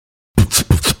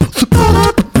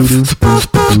Hey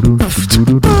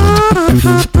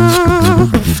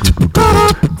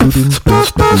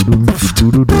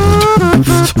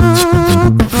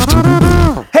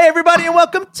everybody, and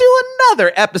welcome to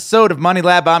another episode of Money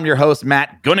Lab. I'm your host,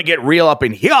 Matt. Gonna get real up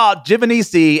in here,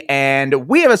 Giovanisi, and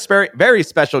we have a very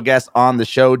special guest on the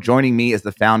show. Joining me is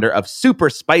the founder of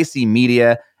Super Spicy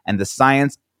Media and the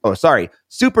science.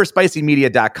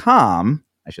 superspicymedia.com,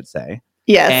 I should say.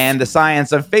 Yes. And the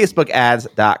science of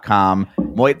FacebookAds.com.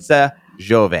 Moitza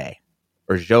Jove.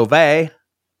 Or Jove. How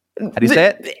do you say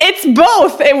it? It's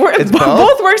both. It's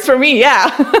both works for me, yeah.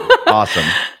 Awesome.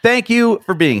 Thank you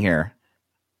for being here.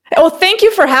 Well, thank you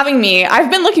for having me.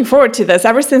 I've been looking forward to this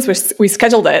ever since we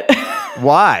scheduled it.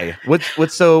 Why?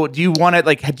 What's so, do you want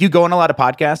to, do you go on a lot of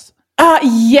podcasts?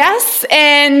 Yes,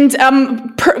 and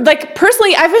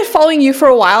personally, I've been following you for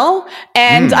a while,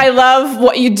 and I love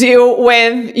what you do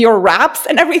with your raps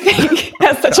and everything.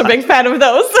 I'm such a big fan of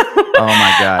those. Oh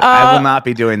my god, I will not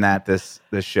be doing that this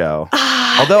show.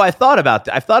 Although I thought about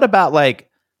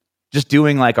just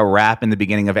doing like a rap in the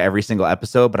beginning of every single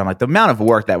episode, but I'm like, the amount of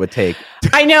work that would take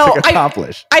to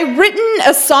accomplish. I've written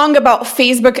a song about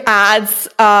Facebook ads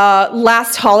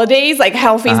last holidays, like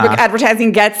how Facebook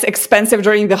advertising gets expensive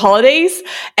during the holidays.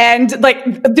 And like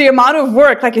the amount of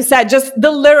work, like you said, just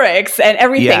the lyrics and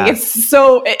everything. Yeah.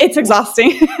 It's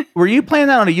exhausting. Were you playing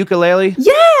that on a ukulele?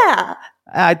 Yeah.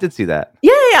 I did see that.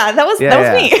 Yeah. That was me.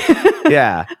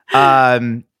 Yeah.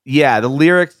 The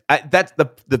lyrics, that's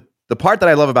the part that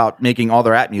I love about making all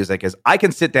the rap music is I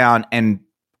can sit down and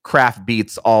craft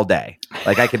beats all day.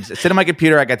 Like I can sit on my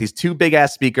computer. I got these two big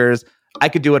ass speakers. I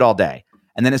could do it all day.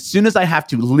 And then as soon as I have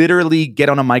to literally get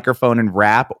on a microphone and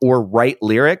rap or write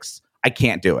lyrics, I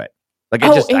can't do it. Like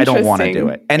I don't want to do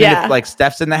it. And then if like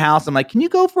Steph's in the house, I'm like, can you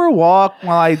go for a walk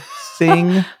while I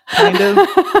sing kind of?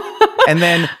 And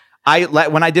then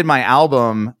when I did my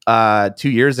album 2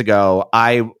 years ago,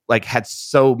 I had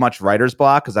so much writer's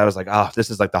block because I was like, oh, this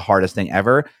is like the hardest thing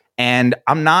ever. And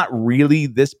I'm not really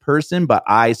this person, but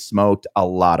I smoked a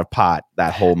lot of pot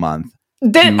that whole month.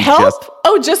 Did it help?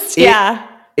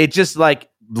 It just like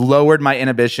lowered my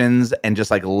inhibitions and just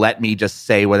like let me just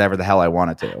say whatever the hell I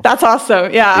wanted to. That's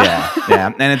awesome. Yeah.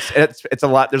 Yeah. And it's a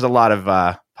lot. There's a lot of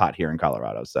pot here in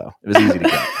Colorado, so it was easy to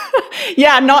get.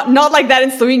 Yeah, not like that in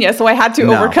Slovenia. So I had to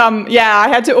overcome. Yeah, I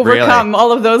had to overcome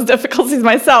all of those difficulties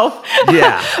myself.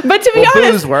 Yeah, but to be honest,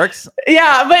 booze works.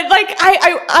 Yeah, but like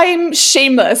I'm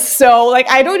shameless, so like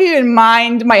I don't even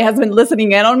mind my husband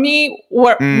listening in on me,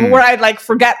 where I like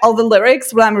forget all the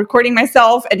lyrics when I'm recording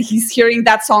myself, and he's hearing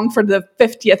that song for the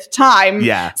 50th time.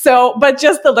 Yeah. So, but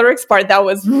just the lyrics part, that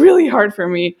was really hard for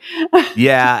me.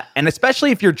 Yeah, and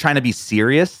especially if you're trying to be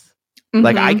serious,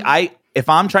 like if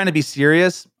I'm trying to be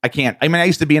serious, I can't. I mean, I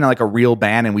used to be in like a real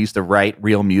band and we used to write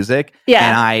real music. Yeah.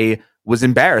 And I was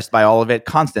embarrassed by all of it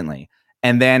constantly.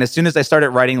 And then as soon as I started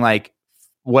writing like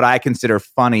what I consider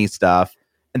funny stuff,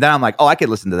 and then I'm like, oh, I could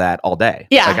listen to that all day.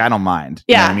 Yeah. Like I don't mind.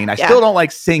 Yeah. You know what I mean? I still don't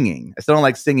like singing. I still don't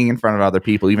like singing in front of other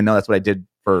people, even though that's what I did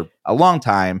for a long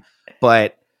time.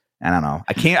 But I don't know.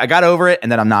 I got over it,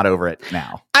 and then I'm not over it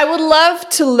now. I would love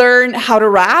to learn how to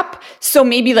rap. So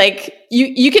maybe like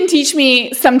you can teach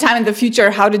me sometime in the future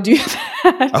how to do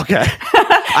that. Okay.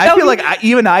 I feel like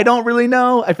I don't really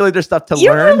know. I feel like there's stuff to learn.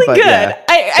 You're really good. Yeah.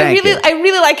 I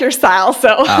really like your style.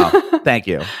 So thank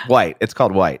you. White. It's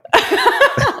called White.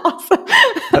 Awesome.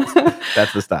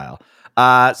 That's the style.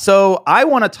 So I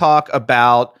want to talk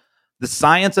about the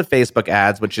science of Facebook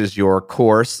ads, which is your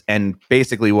course and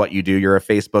basically what you do. You're a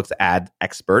Facebook's ad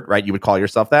expert, right? You would call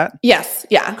yourself that? Yes.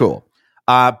 Yeah. Cool.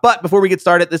 But before we get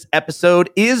started, this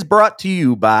episode is brought to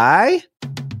you by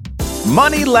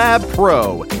Money Lab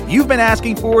Pro. You've been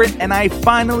asking for it, and I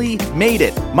finally made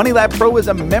it. Money Lab Pro is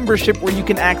a membership where you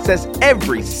can access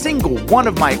every single one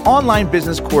of my online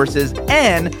business courses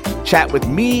and chat with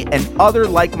me and other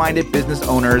like-minded business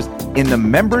owners in the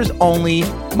members-only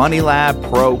Money Lab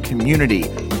Pro community.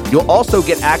 You'll also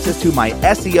get access to my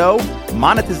SEO,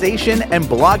 monetization, and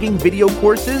blogging video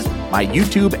courses, my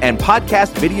YouTube and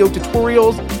podcast video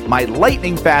tutorials, my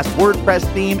lightning-fast WordPress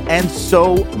theme, and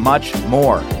so much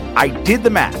more. I did the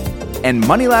math, and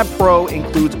Money Lab Pro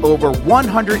includes over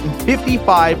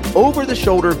 155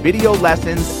 over-the-shoulder video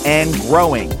lessons and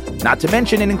growing. Not to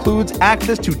mention, it includes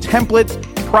access to templates,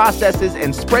 processes,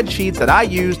 and spreadsheets that I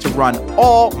use to run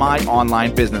all my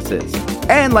online businesses.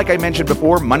 And like I mentioned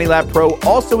before, Money Lab Pro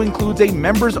also includes a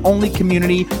members-only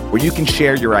community where you can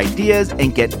share your ideas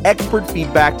and get expert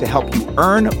feedback to help you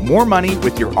earn more money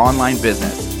with your online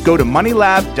business. Go to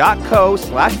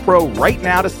moneylab.co/pro right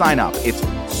now to sign up. It's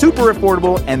super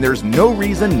affordable, and there's no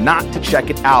reason not to check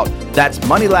it out. That's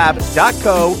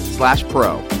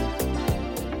moneylab.co/pro.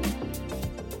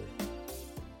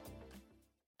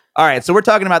 All right, so we're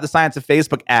talking about the science of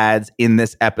Facebook ads in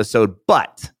this episode,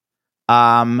 but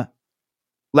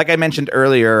like I mentioned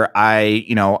earlier,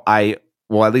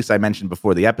 well, at least I mentioned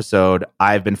before the episode,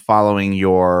 I've been following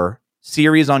your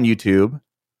series on YouTube.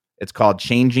 It's called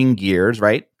Changing Gears,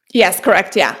 right? Yes,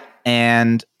 correct. Yeah.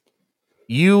 And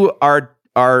you are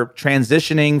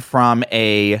transitioning from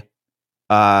a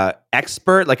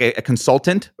expert, like a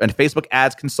consultant, a Facebook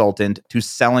ads consultant, to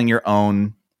selling your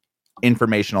own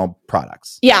informational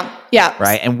products. Yeah.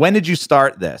 Right. And when did you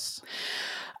start this?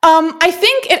 I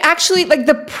think it actually, like,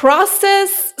 the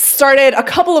process started a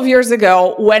couple of years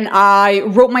ago when I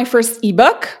wrote my first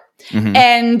ebook. Mm-hmm.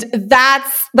 And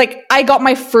that's like, I got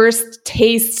my first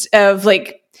taste of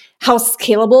like how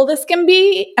scalable this can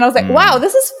be. And I was like, wow,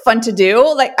 this is fun to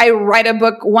do. Like, I write a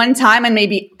book one time and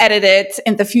maybe edit it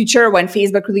in the future when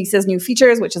Facebook releases new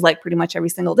features, which is like pretty much every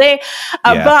single day.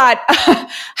 But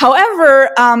however,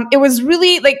 it was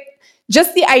really like,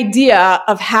 just the idea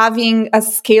of having a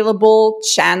scalable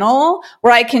channel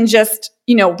where I can just,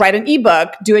 write an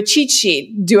ebook, do a cheat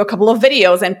sheet, do a couple of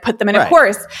videos and put them in a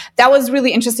course. That was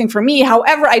really interesting for me.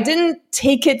 However, I didn't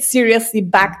take it seriously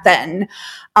back then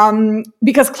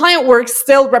because client work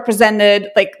still represented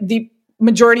like the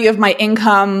majority of my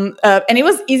income. And it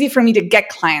was easy for me to get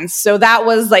clients. So that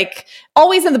was like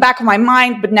always in the back of my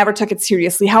mind, but never took it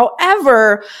seriously.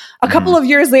 However, a couple of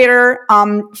years later,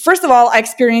 first of all, I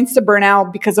experienced a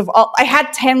burnout because I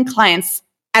had 10 clients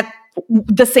at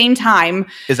the same time.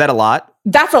 Is that a lot?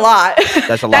 That's a lot.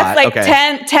 That's a lot. That's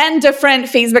like 10 different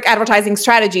Facebook advertising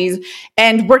strategies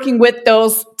and working with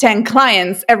those 10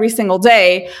 clients every single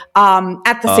day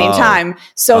at the same time.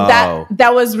 So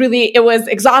that was really, it was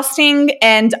exhausting.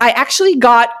 And I actually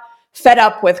got fed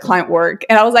up with client work.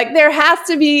 And I was like, there has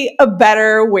to be a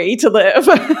better way to live.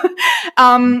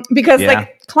 Because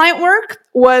like client work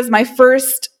was my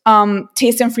first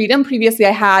taste and freedom. Previously,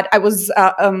 I was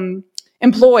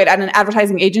employed at an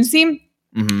advertising agency.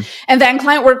 Mm-hmm. And then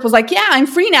client work was like, yeah, I'm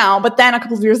free now. But then a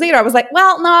couple of years later, I was like,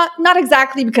 well, not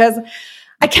exactly, because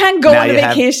I can't go on a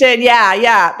vacation.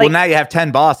 Yeah. Well, now you have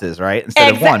 10 bosses, right?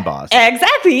 Instead of one boss.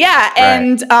 Exactly. Yeah. Right.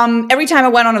 And every time I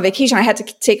went on a vacation, I had to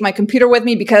take my computer with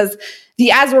me because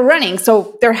the ads were running.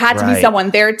 So there had to be someone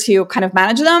there to kind of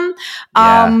manage them.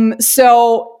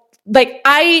 So like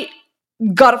I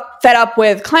got fed up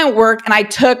with client work and I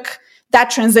took that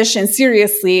transition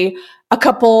seriously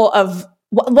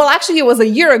actually, it was a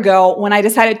year ago when I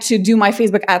decided to do my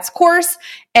Facebook ads course.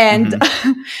 And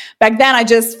back then I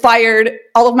just fired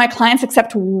all of my clients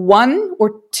except one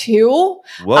or two.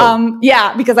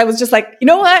 Because I was just like, you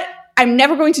know what? I'm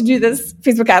never going to do this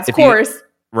Facebook ads course. If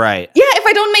I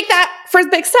don't make that first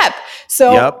big step.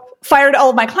 So fired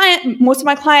all of most of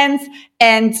my clients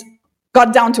and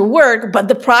got down to work. But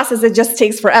the process, it just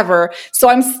takes forever. So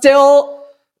I'm still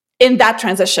in that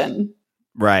transition.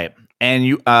 Right. And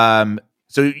you,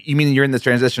 so you mean you're in this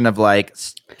transition of like,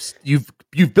 you've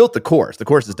built the course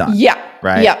is done. Yeah.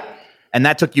 Right. Yeah. And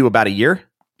that took you about a year?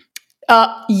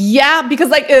 Because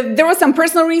like there were some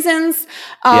personal reasons.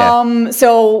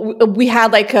 So we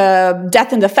had like a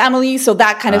death in the family. So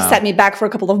that kind of set me back for a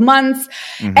couple of months.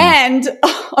 Mm-hmm. And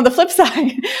on the flip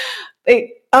side,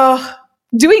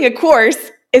 doing a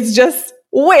course is just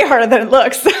way harder than it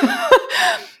looks.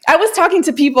 I was talking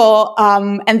to people,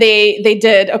 and they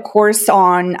did a course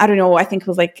on, I think it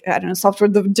was like, software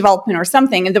development or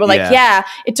something. And they were like,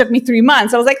 it took me 3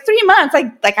 months. I was like, 3 months?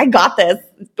 I got this.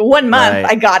 1 month,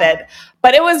 I got it.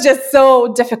 But it was just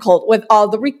so difficult with all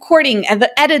the recording and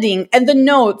the editing and the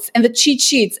notes and the cheat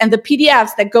sheets and the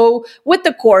PDFs that go with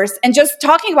the course. And just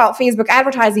talking about Facebook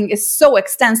advertising is so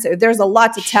extensive. There's a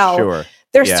lot to tell. Sure.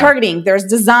 There's targeting, there's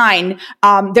design,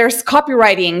 there's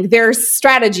copywriting, there's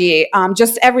strategy,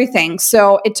 just everything.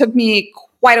 So it took me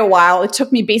quite a while. It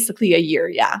took me basically a year.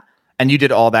 Yeah. And you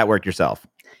did all that work yourself?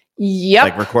 Yep.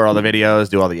 Like record all the videos,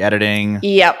 do all the editing?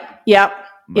 Yep.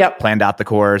 Planned out the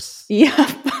course? Yep.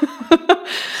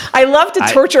 I love to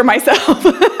torture myself.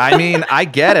 I mean, I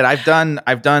get it. I've done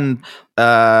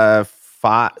 5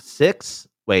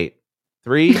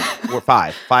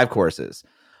 courses.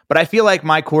 But I feel like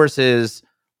my courses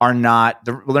are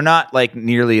they're not like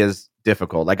nearly as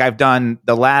difficult. Like I've done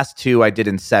the last 2 I did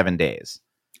in 7 days.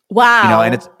 Wow.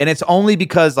 And it's only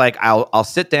because like I'll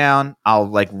sit down, I'll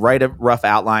like write a rough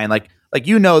outline, like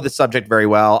the subject very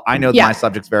well. I know my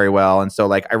subjects very well. And so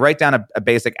like I write down a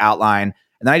basic outline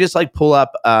and then I just like pull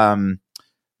up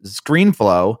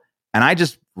ScreenFlow and I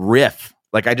just riff.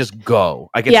 Like I just go.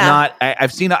 Like it's not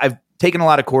I've taken a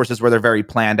lot of courses where they're very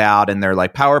planned out and they're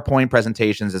like PowerPoint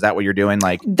presentations. Is that what you're doing?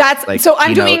 So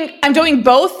I'm doing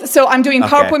both. So I'm doing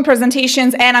PowerPoint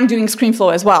presentations and I'm doing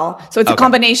ScreenFlow as well. So it's a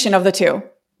combination of the two.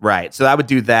 Right. So I would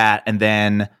do that, and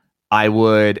then I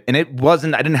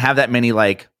didn't have that many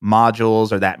like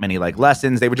modules or that many like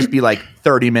lessons. They would just be like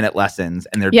 30-minute lessons,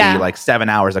 and there'd be like 7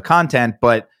 hours of content,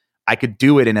 but I could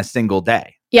do it in a single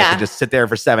day. Yeah. I could just sit there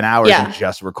for 7 hours and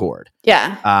just record.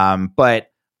 Yeah.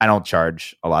 But I don't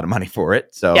charge a lot of money for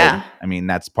it. So, I mean,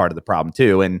 that's part of the problem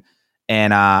too.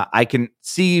 And I can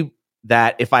see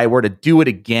that if I were to do it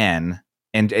again,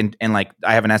 and like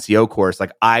I have an SEO course,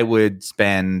 like I would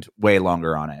spend way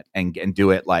longer on it and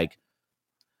do it like,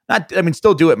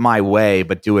 still do it my way,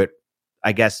 but do it,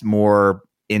 I guess, more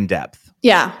in depth.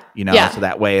 Yeah. So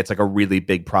that way it's like a really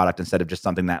big product instead of just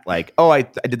something that like, oh, I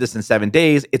did this in 7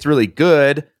 days. It's really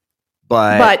good.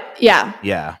 But yeah.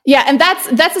 And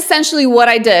that's essentially what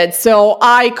I did. So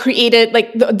I created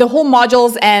like the whole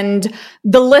modules and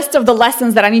the list of the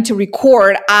lessons that I need to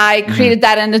record. I created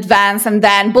that in advance, and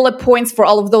then bullet points for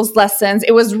all of those lessons.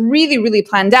 It was really, really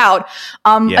planned out.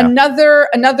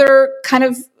 Another kind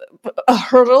of a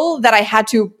hurdle that I had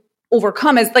to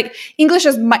overcome is like English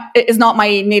is not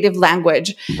my native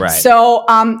language. Right. So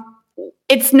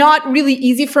it's not really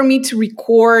easy for me to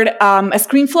record a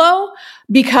screen flow,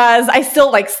 because I still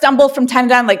like stumble from time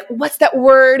to time, like, what's that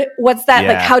word? What's that?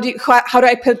 Like, how do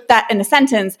I put that in a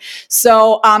sentence?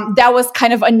 So that was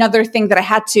kind of another thing that I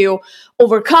had to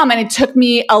overcome. And it took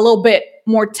me a little bit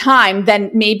more time than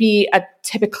maybe a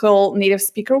typical native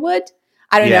speaker would.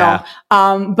 I don't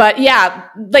know. But yeah,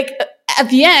 like at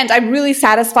the end, I'm really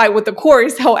satisfied with the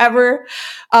course. However,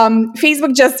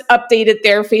 Facebook just updated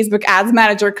their Facebook Ads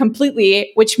Manager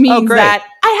completely, which means that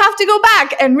I have to go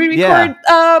back and re-record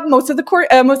most of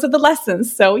the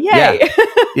lessons. So yay!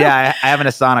 I have an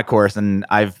Asana course, and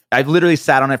I've literally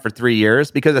sat on it for 3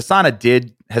 years because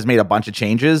Asana has made a bunch of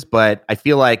changes, but I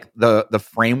feel like the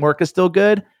framework is still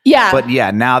good. Yeah. But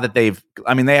now that they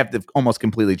have to almost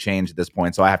completely change at this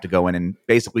point. So I have to go in and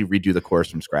basically redo the course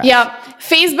from scratch. Yeah.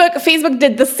 Facebook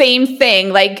did the same thing.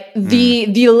 Like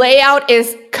the layout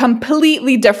is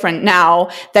completely different now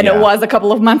than it was a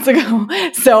couple of months ago.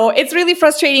 So it's really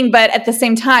frustrating. But at the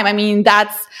same time, I mean,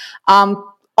 that's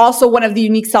also one of the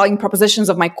unique selling propositions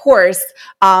of my course.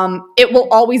 It will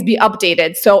always be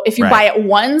updated. So if you buy it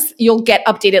once, you'll get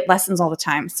updated lessons all the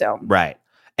time. So right.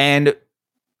 And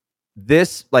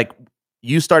this, like,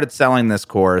 you started selling this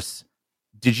course.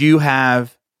 Did you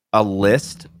have a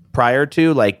list prior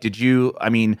to? Like,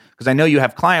 because I know you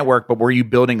have client work, but were you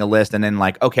building a list and then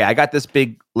like, okay, I got this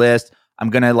big list. I'm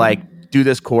going to like do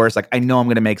this course. Like, I know I'm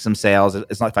going to make some sales.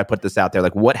 It's not if I put this out there.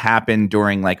 Like, what happened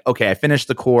during like, okay, I finished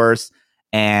the course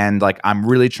and like, I'm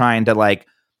really trying to like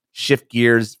shift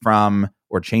gears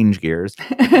change gears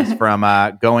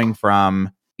from going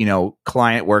from,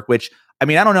 client work, which, I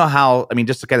don't know how,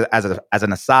 just as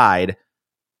an aside,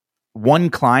 one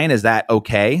client, is that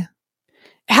okay?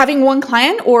 Having one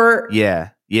client or? Yeah.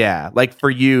 Like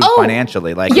for you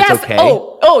financially, like yes. It's okay.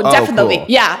 Definitely. Cool.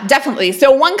 Yeah, definitely.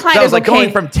 So one client is like okay.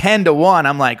 Going from 10 to 1,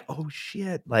 I'm like, oh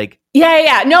shit. Like,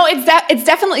 yeah. No, it's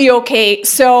definitely okay.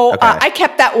 So I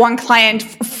kept that one client.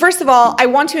 First of all, I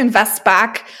want to invest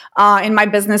back in my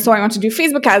business. So I want to do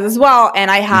Facebook ads as well. And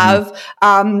I have,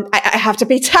 I have to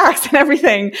pay tax and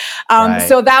everything.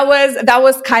 So that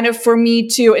was kind of for me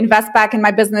to invest back in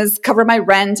my business, cover my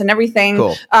rent and everything.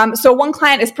 Cool. So one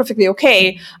client is perfectly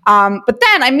okay. But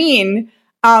then,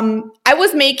 I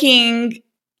was making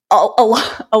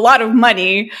a lot of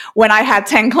money when I had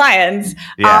 10 clients.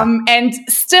 And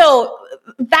still,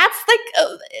 that's like,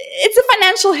 it's a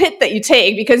financial hit that you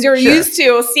take because you're used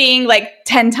to seeing like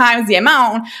 10 times the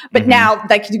amount, but now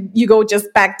like you go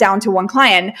just back down to one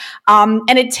client. And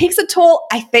it takes a toll,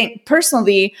 I think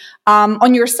personally,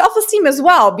 on your self-esteem as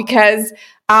well, because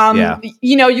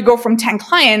you go from 10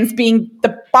 clients being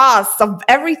the boss of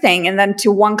everything and then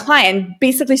to one client,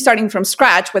 basically starting from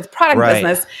scratch with product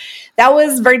business. That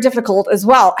was very difficult as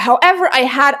well. However, I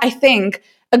had, I think,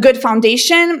 a good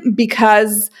foundation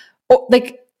because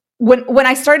like when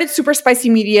I started Super Spicy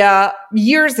Media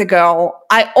years ago,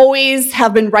 I always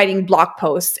have been writing blog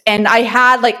posts. And I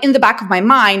had like in the back of my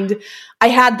mind, I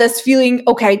had this feeling,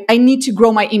 okay, I need to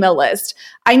grow my email list.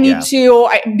 I need to,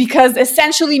 because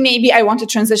essentially maybe I want to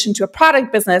transition to a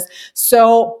product business.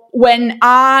 So when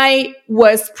I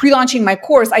was pre-launching my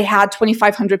course, I had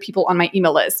 2,500 people on my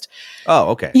email list. Oh,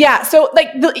 okay. Yeah. So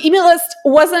like the email list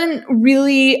wasn't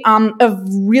really of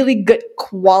really good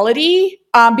quality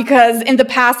because in the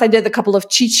past I did a couple of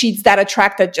cheat sheets that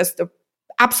attracted just the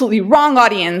absolutely wrong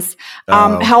audience.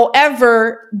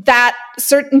 However, that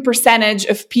certain percentage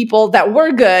of people that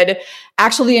were good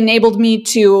actually enabled me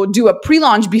to do a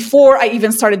pre-launch before I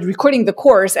even started recording the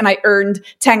course, and I earned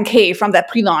 $10K from that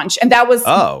pre-launch. And that was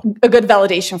a good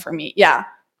validation for me. Yeah.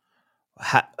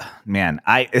 Man,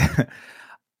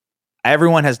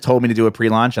 everyone has told me to do a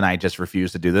pre-launch and I just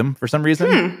refuse to do them for some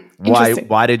reason.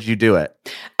 Why did you do it?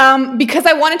 Because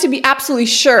I wanted to be absolutely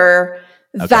sure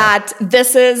that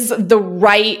this is the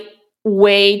right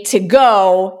way to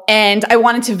go. And I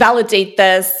wanted to validate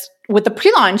this with the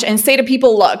pre-launch and say to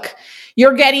people, look,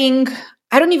 you're getting,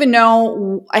 I don't even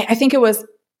know, I think it was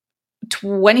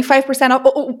 25% off.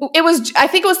 I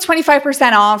think it was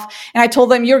 25% off. And I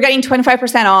told them, you're getting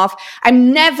 25% off.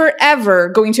 I'm never, ever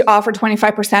going to offer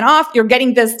 25% off. You're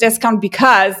getting this discount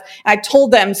because, and I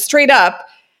told them straight up,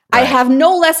 I have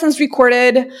no lessons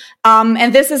recorded.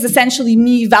 And this is essentially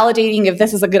me validating if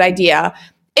this is a good idea.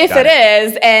 If it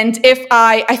is, and if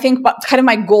I think kind of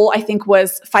my goal, I think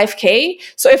was 5K.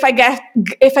 So if I get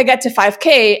to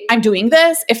 5K, I'm doing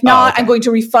this. If not, I'm going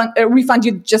to refund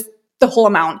you just the whole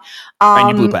amount. And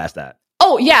you blew past that.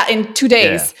 Oh yeah, in 2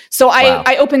 days. Yeah. So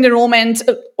I opened enrollment,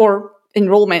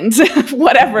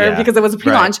 whatever, because it was a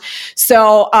pre-launch. Right.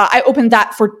 So I opened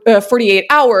that for 48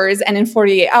 hours, and in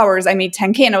 48 hours I made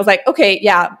 10K, and I was like, okay,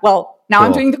 yeah, well now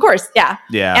I'm doing the course. Yeah.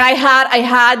 Yeah. And I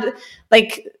had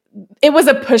like, it was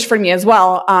a push for me as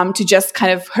well, to just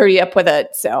kind of hurry up with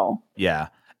it. So yeah.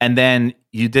 And then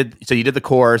you did the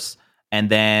course, and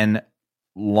then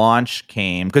launch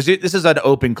came, because this is an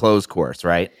open close course,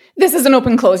 right? This is an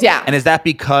open close, yeah. And is that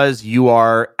because you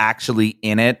are actually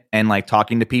in it and like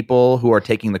talking to people who are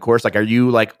taking the course? Like, are you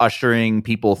like ushering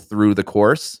people through the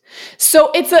course? So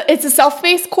it's a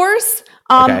self-paced course.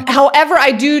 However,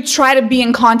 I do try to be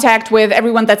in contact with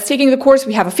everyone that's taking the course.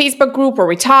 We have a Facebook group where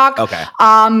we talk. Okay.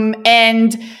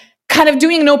 And kind of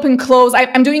doing an open close.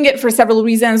 I'm doing it for several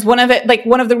reasons. One of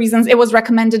the reasons, it was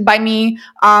recommended by me.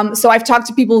 So I've talked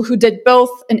to people who did both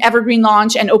an evergreen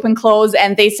launch and open close,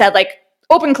 and they said like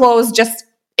open close just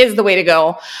is the way to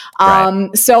go.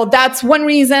 So that's one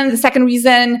reason. The second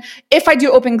reason, if I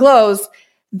do open close,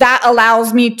 that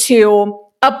allows me to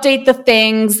update the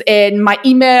things in my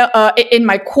email, in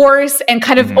my course, and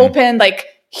kind of open like,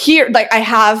 here, like I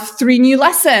have 3 new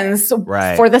lessons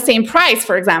for the same price,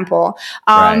 for example.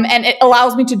 And it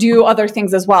allows me to do other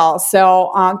things as well.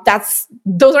 So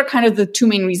those are kind of the 2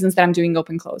 main reasons that I'm doing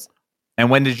open close. And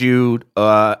when did you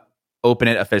open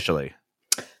it officially?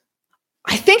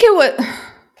 I think it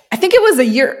was a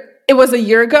year. It was a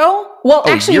year ago. Well,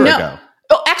 actually, no. Ago.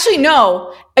 Oh, actually,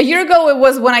 no. A year ago, it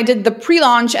was when I did the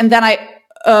pre-launch, and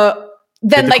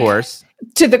then course.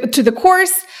 To the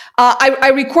course. I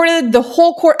recorded the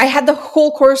whole course. I had the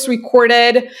whole course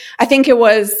recorded. I think it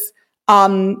was,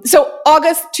 so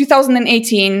August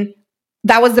 2018,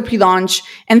 that was the pre-launch.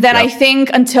 And then I think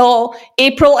until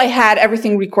April, I had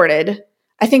everything recorded.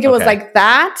 I think it was like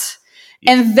that.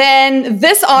 And then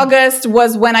this August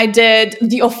was when I did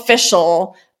the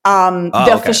official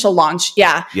official launch.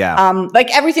 Yeah. Like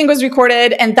everything was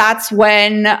recorded. And that's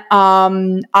when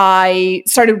I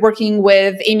started working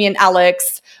with Amy and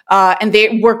Alex. And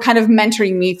they were kind of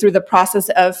mentoring me through the process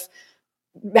of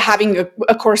having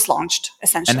a course launched,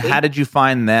 essentially. And how did you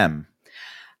find them?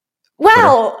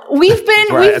 Well, we've been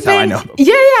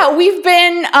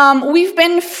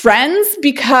friends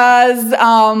because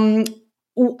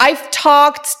I've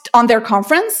talked on their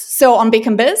conference, so on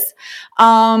Bacon Biz.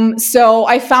 So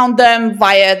I found them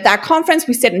via that conference.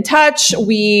 We stayed in touch.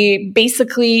 We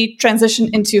basically transitioned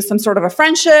into some sort of a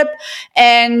friendship.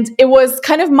 And it was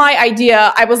kind of my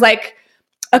idea. I was like,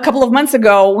 a couple of months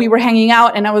ago, we were hanging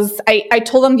out, and I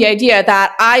told them the idea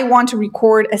that I want to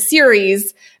record a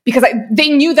series because they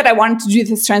knew that I wanted to do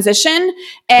this transition.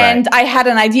 And I had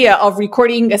an idea of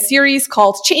recording a series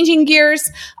called Changing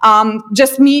Gears,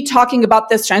 just me talking about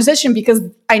this transition, because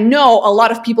I know a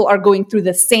lot of people are going through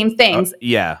the same things.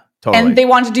 Yeah, totally. And they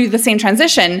want to do the same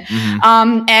transition.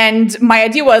 And my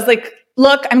idea was like,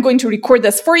 look, I'm going to record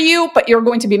this for you, but you're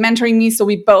going to be mentoring me. So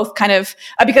we both kind of,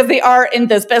 because they are in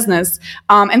this business,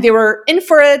 and they were in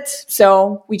for it.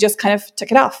 So we just kind of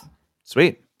took it off.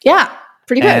 Sweet. Yeah,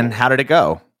 pretty good. And how did it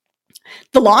go?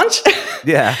 The launch?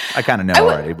 Yeah, I kind of know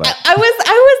already, but I was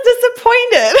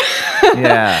disappointed.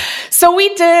 Yeah. So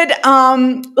we did,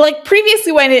 like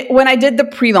previously when I did the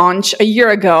pre-launch a year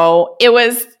ago, it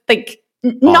was like,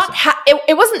 awesome.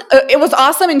 It was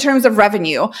awesome in terms of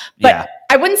revenue, but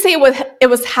I wouldn't say it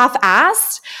was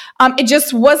half-assed. It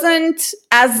just wasn't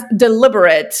as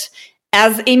deliberate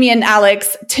as Amy and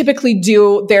Alex typically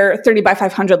do their 30 by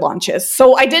 500 launches.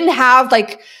 So I didn't have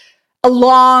like a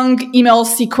long email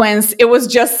sequence. It was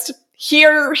just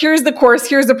here's the course,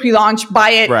 here's the pre-launch, buy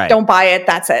it, don't buy it,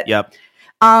 that's it. Yep.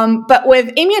 But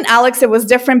with Amy and Alex, it was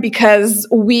different because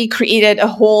we created a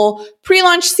whole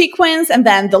pre-launch sequence and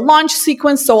then the launch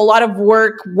sequence. So a lot of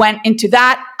work went into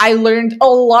that. I learned a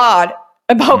lot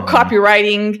about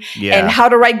copywriting and how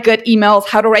to write good emails,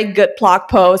 how to write good blog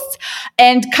posts.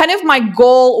 And kind of my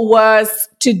goal was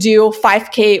to do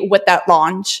 5K with that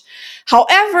launch.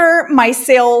 However, my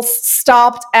sales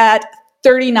stopped at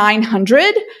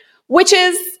 3,900, which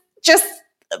is just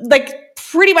like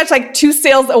pretty much like 2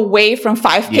 sales away from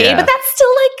 5K, but that's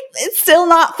still like, it's still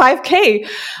not 5K.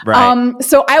 Right.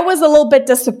 So I was a little bit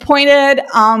disappointed.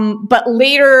 But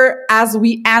later, as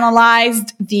we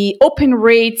analyzed the open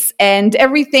rates and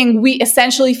everything, we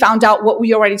essentially found out what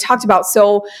we already talked about.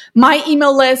 So my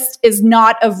email list is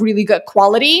not of really good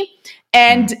quality.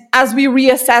 And as we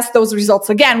reassessed those results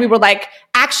again, we were like,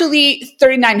 actually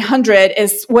 3,900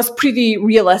 was pretty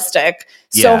realistic.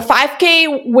 So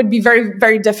 5K would be very,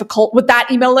 very difficult with that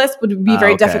email list, would be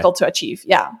very difficult to achieve.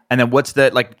 Yeah. And then what's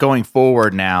the, like going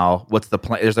forward now, what's the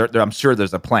plan? I'm sure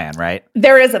there's a plan, right?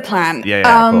 There is a plan.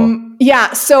 Cool.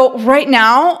 Yeah. So right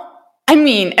now, I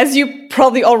mean, as you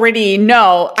probably already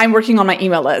know, I'm working on my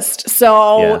email list.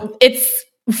 So it's,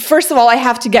 first of all, I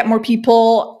have to get more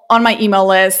people on my email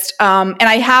list. And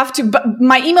I have to, but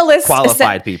my email list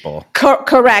qualified people.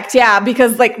 Correct. Yeah.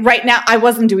 Because like right now I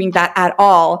wasn't doing that at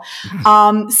all.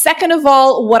 Second of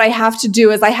all, what I have to do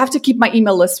is I have to keep my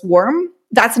email list warm.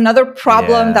 That's another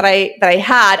problem that I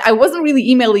had. I wasn't really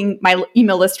emailing my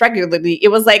email list regularly. It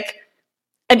was like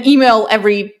an email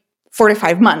every 4 to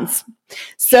 5 months.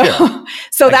 So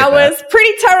that was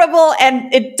pretty terrible.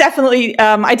 And it definitely,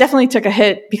 I definitely took a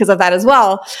hit because of that as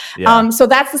well. Yeah. So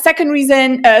that's the second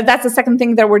reason, that's the second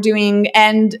thing that we're doing.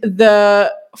 And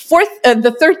the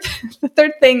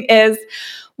third thing is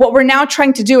what we're now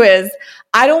trying to do is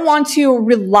I don't want to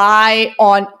rely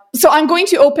on, so I'm going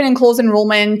to open and close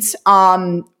enrollment,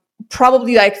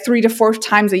 probably like 3 to 4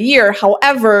 times a year.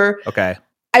 However,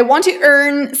 I want to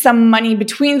earn some money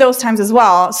between those times as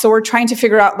well. So we're trying to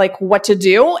figure out like what to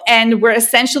do. And we're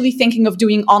essentially thinking of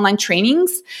doing online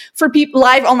trainings for people,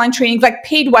 live online trainings, like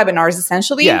paid webinars,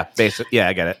 essentially. Yeah, yeah,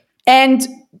 I get it. And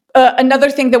another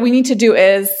thing that we need to do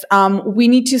is we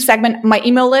need to segment my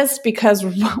email list, because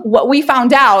what we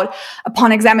found out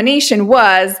upon examination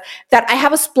was that I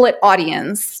have a split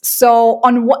audience. So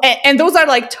and those are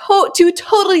like two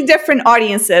totally different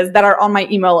audiences that are on my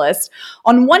email list.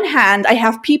 On one hand, I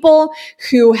have people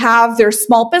who have their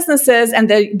small businesses and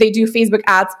they do Facebook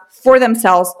ads for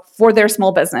themselves, for their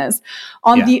small business.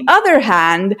 On the other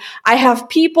hand, I have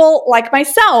people like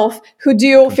myself who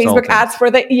do Facebook ads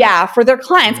for their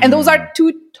clients. And those are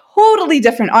 2 totally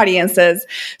different audiences.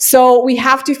 So we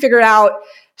have to figure out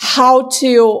how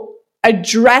to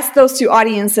address those 2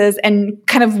 audiences and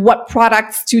kind of what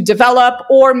products to develop,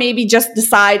 or maybe just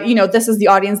decide, this is the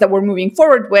audience that we're moving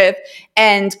forward with,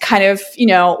 and kind of,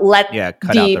 let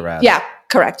cut out the rest. Yeah,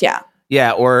 correct. Yeah.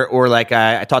 Yeah, or like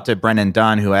I talked to Brendan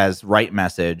Dunn, who has Right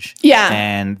Message. Yeah.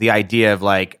 And the idea of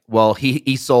like, well,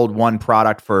 he sold one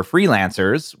product for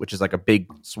freelancers, which is like a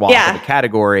big swath of the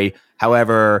category.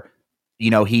 However,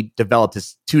 he developed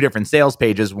his 2 different sales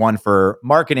pages, one for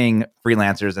marketing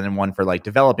freelancers and then one for like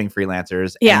developing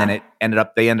freelancers. Yeah. And then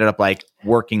they ended up like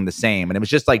working the same. And it was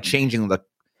just like changing the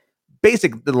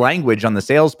language on the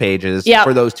sales pages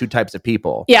for those 2 types of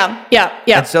people. Yeah.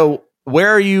 And so how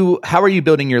are you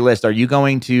building your list? Are you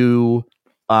going to,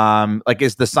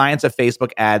 is the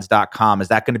scienceoffacebookads.com, is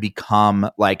that going to become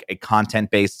like a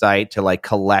content-based site to like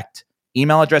collect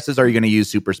email addresses, or are you going to use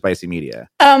Super Spicy Media?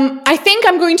 I think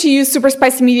I'm going to use Super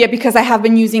Spicy Media because I have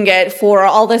been using it for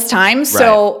all this time. Right.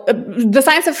 So the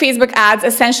Science of Facebook Ads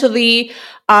essentially,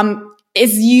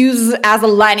 is used as a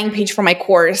landing page for my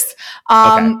course.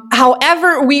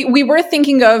 However, we were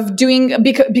thinking of doing,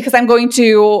 because I'm going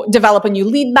to develop a new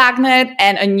lead magnet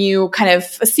and a new kind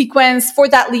of a sequence for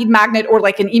that lead magnet, or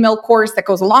like an email course that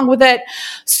goes along with it.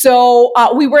 So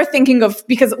we were thinking of,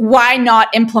 because why not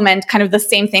implement kind of the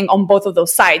same thing on both of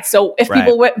those sites? So if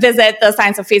people visit the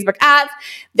Science of Facebook Ads,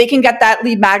 they can get that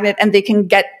lead magnet and they can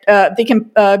get,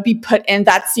 be put in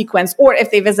that sequence. Or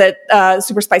if they visit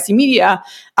Super Spicy Media,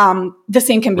 the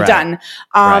same can be done.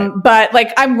 But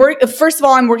like first of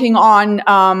all, I'm working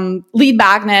on lead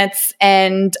magnets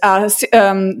and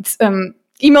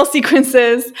email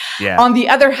sequences. Yeah. On the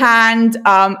other hand,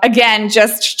 again,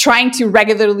 just trying to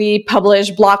regularly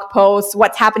publish blog posts,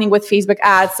 what's happening with Facebook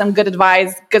ads, some good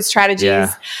advice, good strategies.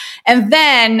 Yeah. And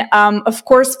then, of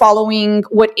course, following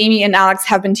what Amy and Alex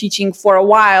have been teaching for a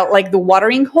while, like the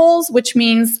watering holes, which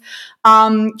means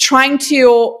trying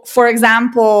to, for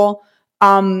example,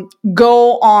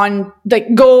 go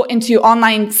into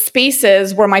online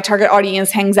spaces where my target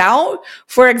audience hangs out.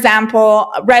 For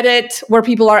example, Reddit, where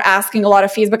people are asking a lot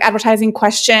of Facebook advertising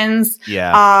questions.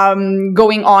 Yeah.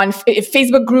 Going on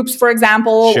Facebook groups, for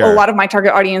example, a lot of my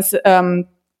target audience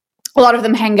a lot of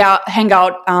them hang out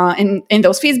in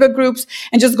those Facebook groups,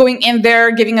 and just going in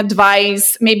there, giving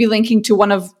advice, maybe linking to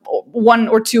one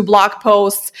or two blog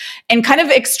posts, and kind of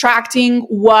extracting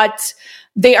what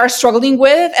they are struggling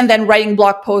with, and then writing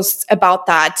blog posts about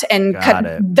that. And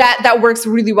that works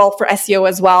really well for SEO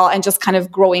as well, and just kind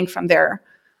of growing from there.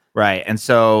 Right. And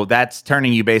so that's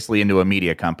turning you basically into a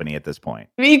media company at this point.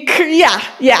 Yeah.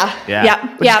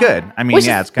 Which is good. I mean,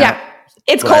 it's kind of...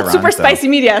 It's called Super Spicy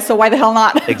Media, so why the hell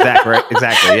not?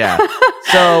 Exactly. Yeah.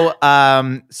 So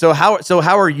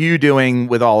how are you doing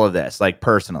with all of this, like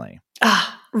personally?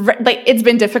 Like, it's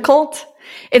been difficult.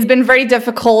 It's been very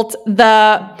difficult.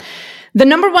 The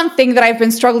number one thing that I've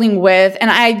been struggling with, and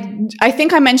I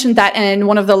think I mentioned that in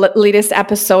one of the latest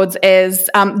episodes, is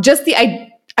just the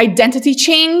identity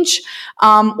change,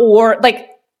 or like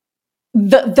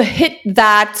the hit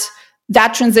that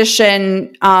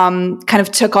transition kind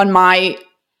of took on my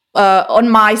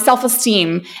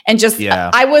self-esteem, and just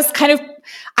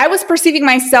I was perceiving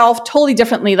myself totally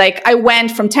differently. Like, I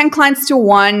went from 10 clients to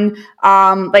 1.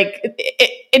 Like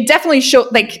it definitely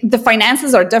showed, like, the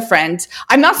finances are different.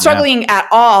 I'm not struggling at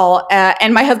all.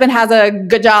 And my husband has a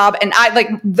good job, and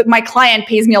my client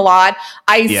pays me a lot.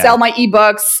 I sell my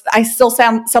ebooks. I still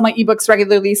sell my ebooks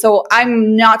regularly. So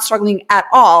I'm not struggling at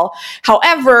all.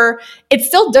 However, it's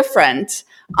still different.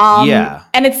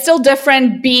 And it's still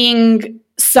different being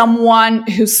someone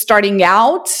who's starting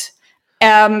out.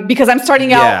 Because I'm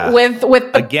starting out with the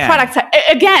products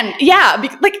again.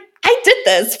 Like, I did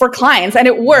this for clients and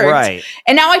it worked. Right.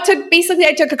 And now I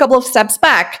took a couple of steps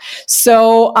back.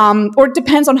 So, or it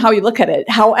depends on how you look at it.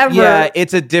 However,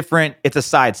 it's a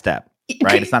side step,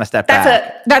 right? It's not a step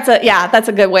back. That's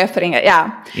a good way of putting it.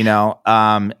 Yeah.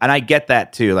 And I get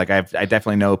that too. Like, I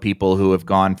definitely know people who have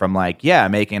gone from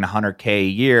making $100K a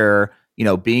year,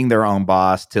 being their own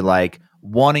boss, to like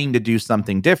wanting to do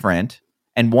something different.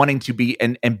 And wanting to be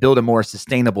and build a more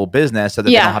sustainable business so that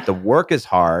they don't have to work as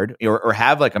hard or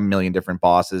have like a million different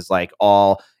bosses, like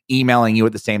all emailing you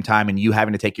at the same time, and you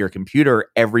having to take your computer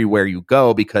everywhere you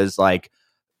go because like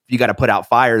you got to put out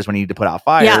fires when you need to put out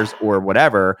fires or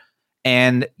whatever.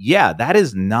 And that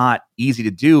is not easy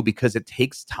to do because it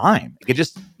takes time. It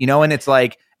just, and it's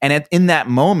like, and in that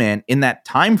moment, in that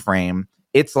time frame,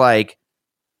 it's like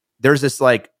there's this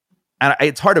like, and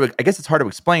I guess it's hard to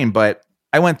explain, but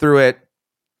I went through it.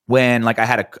 When like I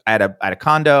had a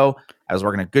condo, I was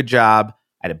working a good job,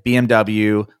 I had a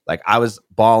BMW, like I was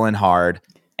balling hard,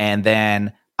 and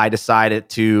then I decided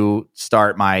to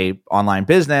start my online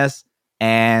business,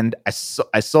 and I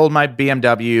sold my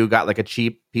BMW, got like a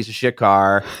cheap piece of shit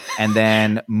car, and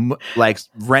then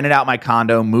rented out my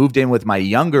condo, moved in with my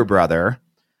younger brother.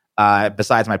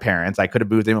 Besides my parents, I could have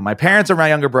moved in with my parents or my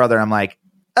younger brother. I'm like,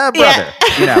 brother,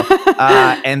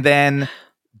 and then.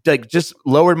 Like just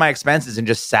lowered my expenses and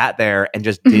just sat there and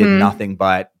just did nothing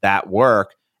but that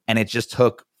work. And it just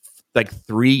took like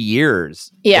 3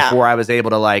 years before I was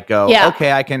able to like go,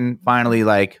 okay, I can finally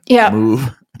like move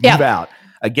out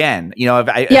again.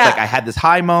 It's like I had this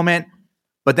high moment,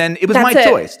 but then it was my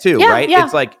choice too, right?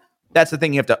 It's like, that's the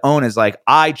thing you have to own is like,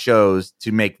 I chose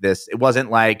to make this. It wasn't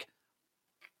like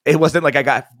I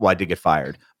did get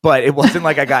fired. But it wasn't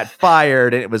like I got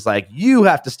fired and it was like, you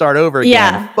have to start over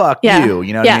again. Fuck you.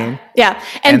 You know what I mean? Yeah.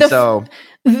 And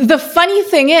the funny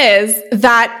thing is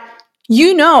that,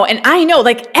 and I know,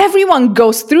 like, everyone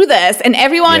goes through this and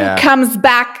everyone comes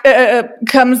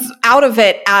out of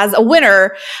it as a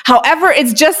winner. However,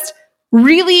 it's just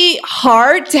really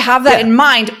hard to have that in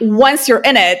mind once you're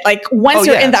in it. Like, once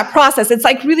you're in that process, it's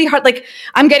like really hard. Like,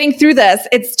 I'm getting through this.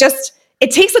 It's just,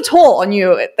 it takes a toll on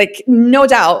you, like, no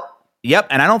doubt. Yep.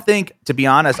 And to be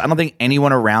honest, I don't think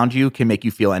anyone around you can make you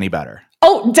feel any better.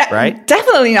 Oh, right?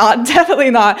 Definitely not.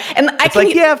 Definitely not. And I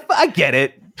get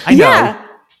it. I know. Yeah.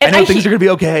 I know things are going to be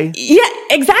okay. Yeah,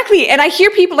 exactly. And I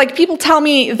hear people tell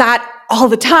me that all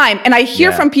the time. And I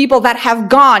hear from people that have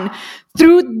gone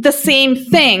through the same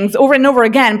things over and over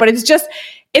again, but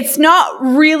it's not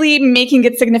really making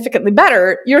it significantly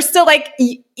better. You're still like,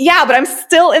 but I'm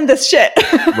still in this shit.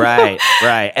 Right.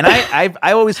 And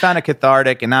I always found it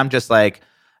cathartic, and I'm just like,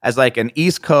 as like an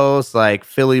East Coast, like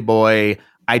Philly boy,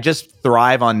 I just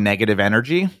thrive on negative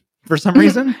energy for some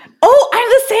reason. Oh, I'm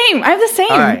the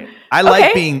same. All right. I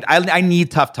like I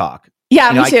need tough talk.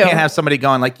 Yeah, me too. I can't have somebody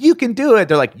going like, you can do it.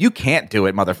 They're like, you can't do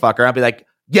it, motherfucker. I'll be like,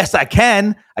 yes, I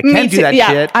can. I can do that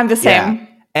shit. I'm the same. Yeah.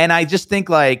 And I just think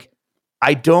like,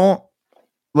 I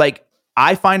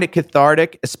find it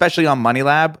cathartic, especially on Money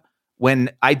Lab,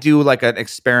 when I do like an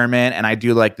experiment and I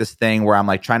do like this thing where I'm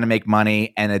like trying to make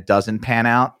money and it doesn't pan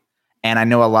out. And I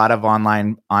know a lot of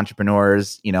online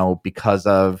entrepreneurs, because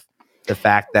of the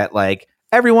fact that like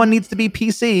everyone needs to be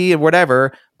PC or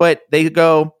whatever, but they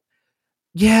go,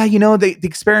 yeah, the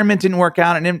experiment didn't work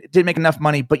out and it didn't make enough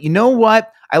money. But you know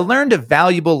what? I learned a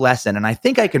valuable lesson and I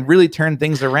think I can really turn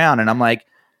things around. And I'm like,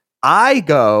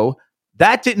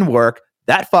 that didn't work.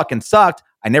 That fucking sucked.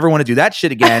 I never want to do that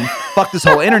shit again. Fuck this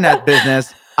whole internet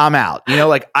business. I'm out.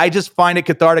 I just find it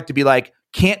cathartic to be like,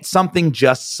 can't something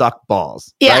just suck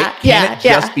balls? Yeah, right? Can't it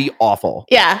just be awful?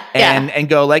 Yeah, and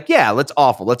go like, yeah, let's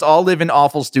awful. Let's all live in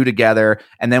awful stew together,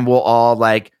 and then we'll all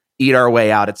like eat our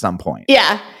way out at some point.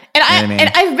 Yeah. And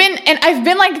I've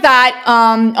been like that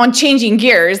on Changing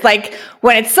Gears. Like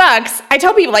when it sucks, I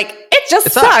tell people like it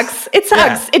just sucks. It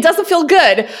sucks. Yeah. It doesn't feel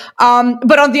good.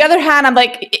 But on the other hand, I'm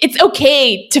like, it's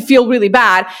okay to feel really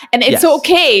bad, and it's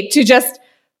okay to just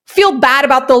feel bad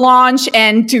about the launch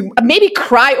and to maybe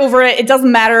cry over it. It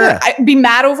doesn't matter. Yeah. Be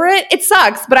mad over it. It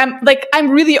sucks, but I'm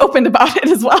really open about it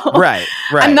as well. Right.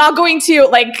 I'm not going to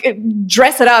like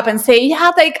dress it up and say,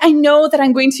 yeah, like I know that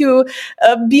I'm going to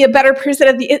be a better person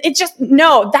at the. It just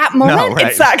that moment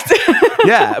it sucks.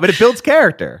 Yeah, but it builds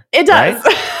character. It does.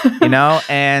 Right?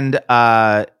 And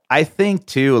I think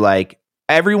too, like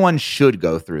everyone should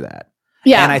go through that.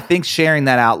 Yeah, and I think sharing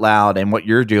that out loud and what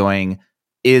you're doing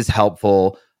is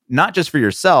helpful. Not just for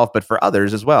yourself, but for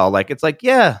others as well. Like, it's like,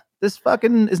 yeah, this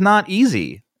fucking is not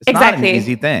easy. It's not an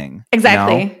easy thing.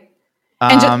 Exactly.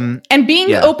 And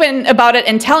being open about it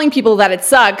and telling people that it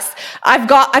sucks. I've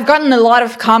gotten a lot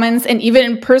of comments and even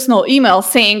in personal emails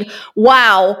saying,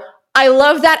 wow, I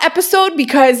love that episode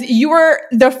because you were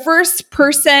the first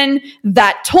person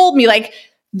that told me like,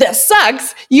 this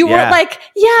sucks. You weren't like,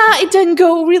 yeah, it didn't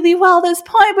go really well this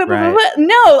point. But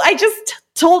no, I just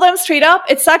told them straight up,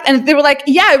 it sucked. And they were like,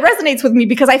 yeah, it resonates with me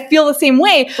because I feel the same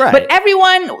way. Right. But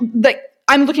everyone, like,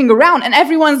 I'm looking around and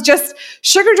everyone's just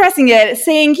sugar dressing it,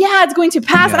 saying, yeah, it's going to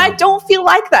pass. Yeah. And I don't feel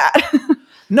like that.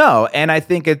 No. And I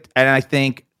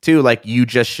think too, like you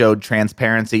just showed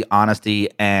transparency, honesty,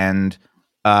 and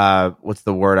what's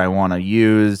the word I want to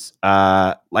use?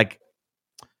 It's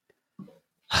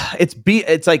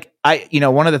like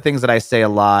one of the things that I say a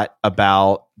lot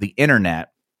about the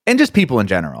internet and just people in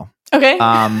general. Okay.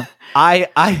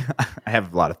 I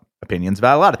have a lot of opinions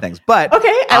about a lot of things, but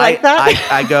okay, I like that.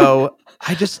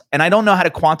 I don't know how to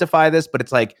quantify this, but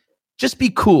it's like, just be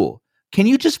cool. Can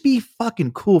you just be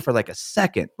fucking cool for like a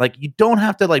second? Like you don't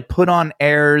have to like put on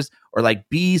airs or like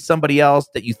be somebody else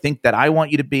that you think that I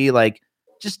want you to be. Like,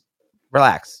 just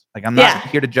relax. Like I'm not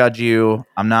here to judge you.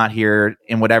 I'm not here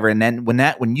in whatever. And then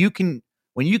when you can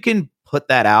put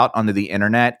that out onto the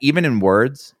internet, even in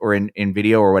words or in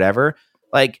video or whatever,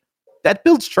 like that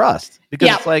builds trust because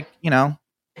it's like,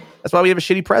 that's why we have a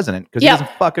shitty president because he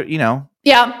doesn't fuck it,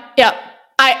 Yeah.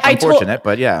 Unfortunate,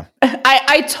 but yeah.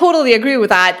 I totally agree with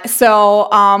that. So,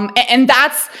 and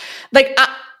that's like,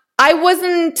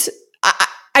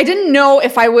 I didn't know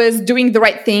if I was doing the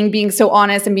right thing, being so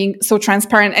honest and being so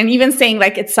transparent and even saying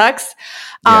like it sucks.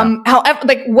 However,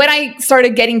 like when I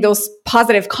started getting those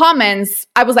positive comments,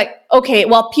 I was like, okay,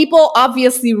 well, people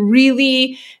obviously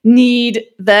really need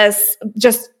this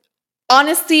just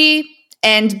honesty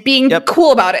and being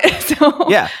cool about it. So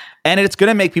yeah. And it's going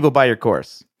to make people buy your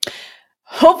course.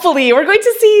 Hopefully, we're going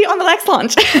to see on the next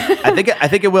launch. I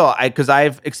think it will, because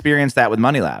I've experienced that with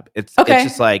Money Lab. It's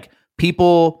just like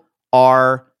people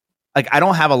are like, I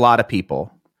don't have a lot of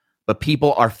people, but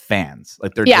people are fans.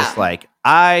 Like they're just like,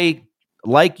 I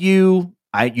like you.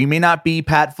 You may not be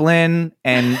Pat Flynn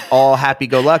and all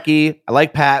happy-go-lucky. I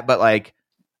like Pat, but like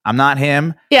I'm not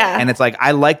him. Yeah. And it's like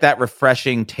I like that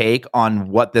refreshing take on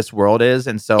what this world is,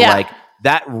 and so like.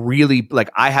 That really,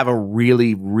 like, I have a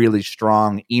really, really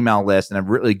strong email list and a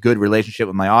really good relationship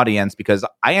with my audience because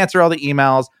I answer all the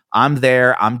emails. I'm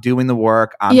there. I'm doing the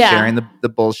work. I'm sharing the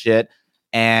bullshit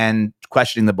and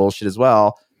questioning the bullshit as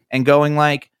well. And going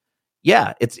like,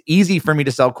 yeah, it's easy for me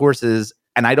to sell courses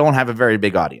and I don't have a very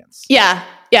big audience. Yeah.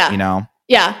 Yeah.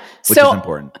 Yeah. Which is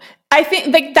important. I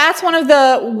think like that's one of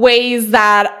the ways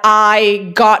that I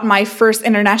got my first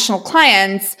international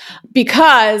clients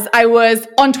because I was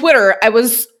on Twitter. I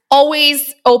was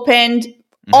always open,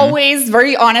 always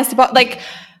very honest about like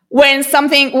when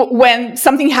something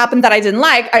happened that I didn't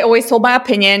like, I always told my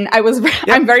opinion.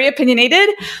 I'm very opinionated.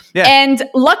 Yeah. And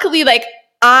luckily, like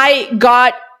I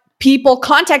got people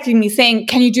contacting me saying,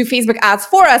 can you do Facebook ads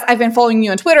for us? I've been following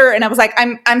you on Twitter. And I was like,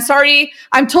 I'm sorry,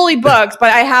 I'm totally booked, but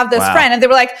I have this friend. And they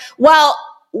were like, well,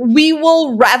 we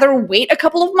will rather wait a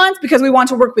couple of months because we want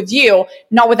to work with you,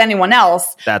 not with anyone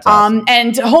else. That's awesome.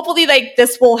 And hopefully like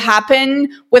this will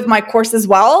happen with my course as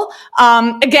well.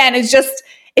 Again,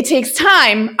 it takes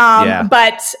time.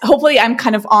 But hopefully I'm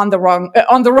kind of on the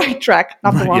right track,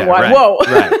 not the wrong one. Right, Whoa.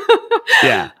 Right.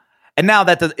 Yeah. And now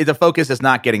that the focus is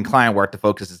not getting client work, the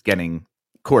focus is getting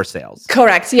course sales.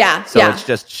 Correct. Yeah. So it's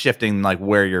just shifting like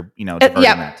where you're, diverting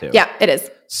that to. Yeah, it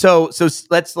is. So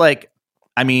let's all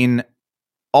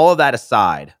of that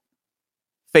aside,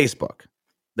 Facebook,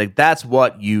 like that's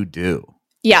what you do.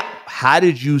 Yeah. How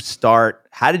did you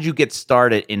get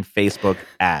started in Facebook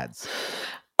ads?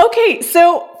 Okay,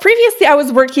 so previously I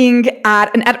was working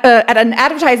at an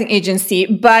advertising agency,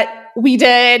 but we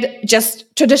did just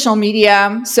traditional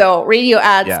media, so radio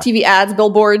ads, TV ads,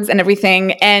 billboards, and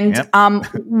everything. And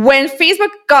when Facebook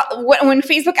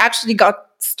actually got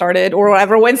started, or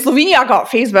whatever, when Slovenia got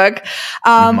Facebook,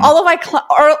 all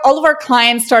of our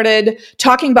clients started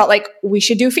talking about like we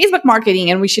should do Facebook marketing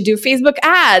and we should do Facebook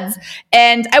ads.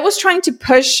 And I was trying to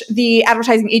push the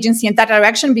advertising agency in that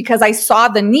direction because I saw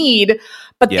the need,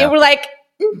 but they were like,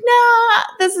 nah,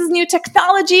 this is new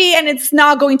technology and it's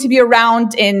not going to be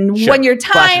around in 1 year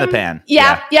time. Flash in the pan.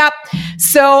 Yeah.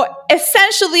 So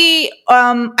essentially,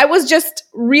 I was just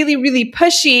really, really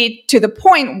pushy to the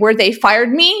point where they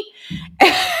fired me.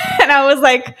 And I was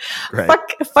like,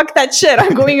 fuck that shit.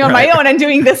 I'm going on my own and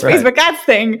doing this Facebook ads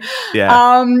thing.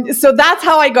 Yeah. So that's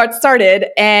how I got started.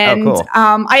 And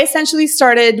I essentially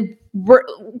started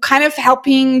kind of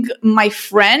helping my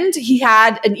friend. He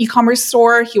had an e-commerce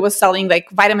store. He was selling like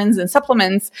vitamins and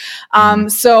supplements.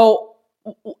 So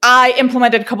I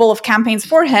implemented a couple of campaigns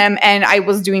for him, and I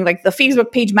was doing like the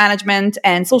Facebook page management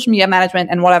and social media management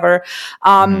and whatever.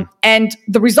 And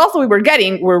the results that we were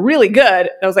getting were really good.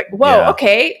 I was like, whoa,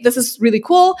 okay, this is really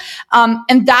cool.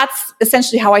 And that's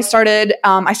essentially how I started.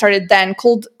 I started then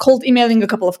cold emailing a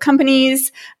couple of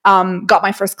companies, got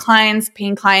my first clients,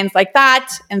 paying clients like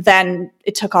that. And then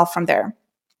it took off from there.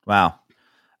 Wow.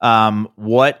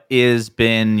 What has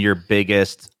been your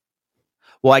biggest...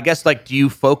 Well, I guess, like, do you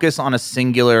focus on a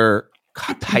singular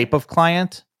type of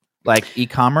client, like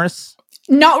e-commerce?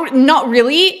 Not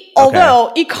really.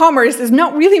 Although e-commerce is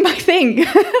not really my thing.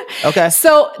 Okay.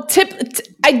 So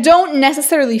I don't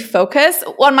necessarily focus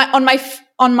on my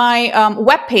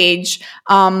webpage.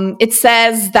 It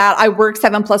says that I work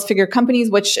 7+ figure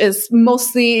companies, which is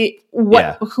mostly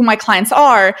who my clients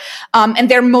are. And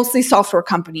they're mostly software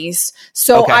companies.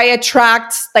 So I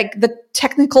attract like the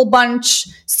technical bunch.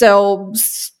 So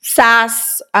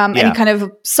SaaS, any kind of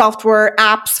software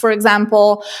apps, for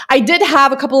example. I did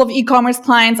have a couple of e-commerce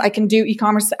clients. I can do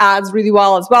e-commerce ads really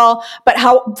well as well. But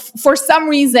for some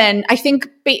reason, I think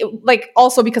like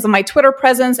also because of my Twitter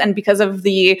presence and because of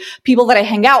the people that I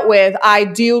hang out with, I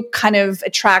do kind of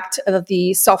attract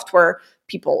the software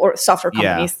people or software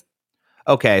companies.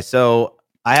 Okay, so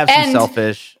I have some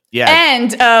selfish... Yeah.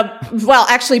 And,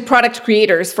 actually product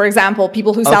creators, for example,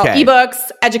 people who sell ebooks,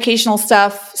 educational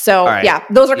stuff. So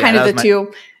those are kind of the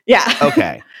two. Yeah.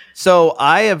 Okay. So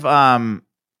I've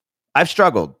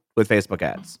struggled with Facebook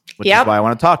ads, which is why I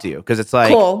want to talk to you. Cause it's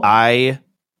like,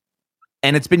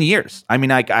 and it's been years. I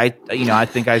mean, I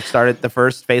think I started the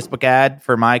first Facebook ad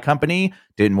for my company.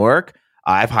 Didn't work.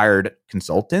 I've hired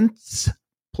consultants,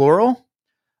 plural.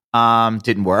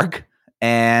 Didn't work.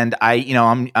 And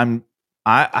I'm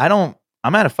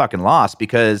at a fucking loss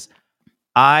because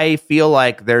I feel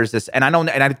like there's this, and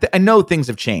I know things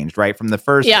have changed, right? From the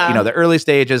first, the early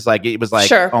stages, like it was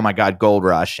like, oh my God, gold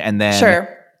rush. And then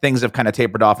things have kind of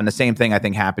tapered off. And the same thing I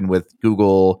think happened with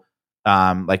Google,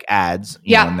 like ads,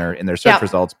 in their search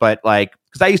results. But like,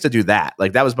 cause I used to do that.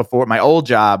 Like that was before my old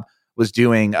job was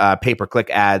doing pay-per-click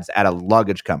ads at a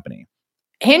luggage company.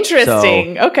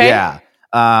 Interesting. So, okay. Yeah.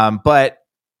 But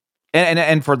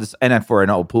And for an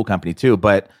old pool company too,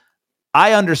 but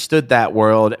I understood that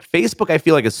world. Facebook, I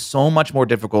feel like, is so much more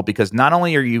difficult because not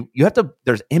only are you have to,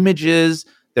 there's images,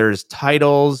 there's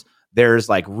titles, there's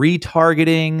like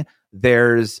retargeting,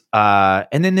 there's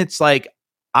and then it's like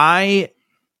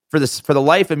for the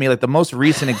life of me, like the most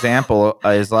recent example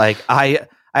is like I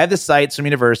have this site, Swim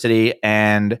University,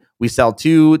 and we sell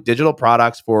 2 digital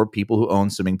products for people who own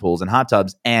swimming pools and hot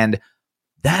tubs, and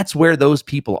that's where those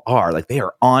people are. Like they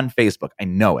are on Facebook. I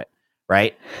know it,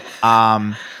 right?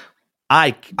 I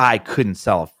couldn't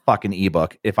sell a fucking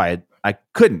ebook if I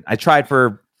couldn't. I tried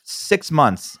for 6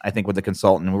 months, I think, with the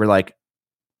consultant. And we were like,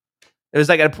 it was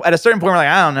like at a certain point, we're like,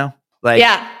 I don't know. Like,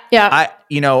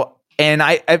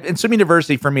 and Swim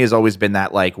University for me has always been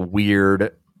that like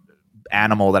weird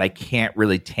animal that I can't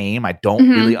really tame. I don't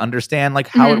really understand like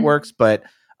how it works, but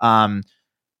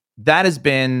that has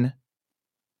been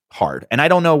hard. And I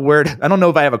don't know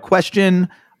if I have a question.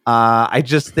 I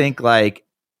just think like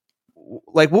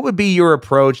what would be your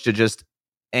approach to just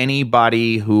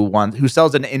anybody who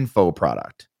sells an info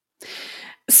product?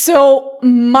 So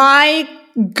my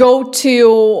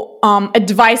go-to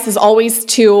advice is always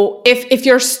to, if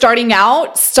you're starting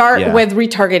out, start with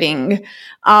retargeting.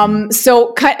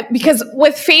 Because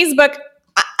with Facebook,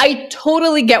 I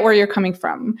totally get where you're coming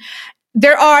from.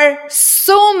 There are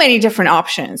so many different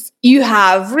options. You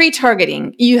have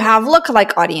retargeting, you have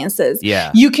lookalike audiences.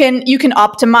 Yeah. You can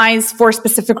optimize for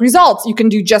specific results. You can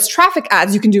do just traffic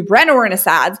ads. You can do brand awareness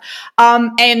ads.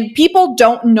 And people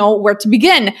don't know where to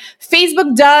begin.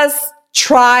 Facebook does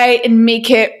try and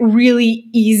make it really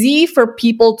easy for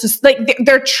people to, like,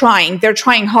 they're trying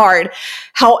hard.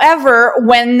 However,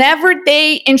 whenever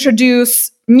they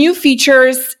introduce new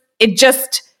features,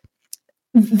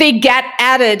 they get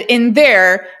added in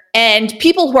there, and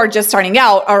people who are just starting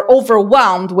out are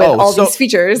overwhelmed with these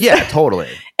features. Yeah, totally.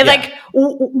 And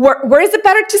where is it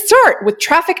better to start? With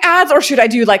traffic ads, or should I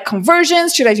do like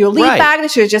conversions? Should I do a lead magnet?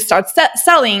 Should I just start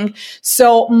selling?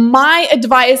 So my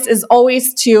advice is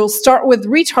always to start with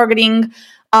retargeting.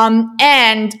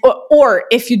 Or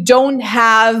if you don't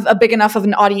have a big enough of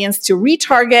an audience to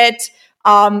retarget,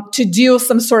 to do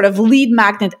some sort of lead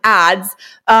magnet ads.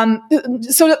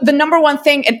 So the number one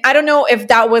thing, and I don't know if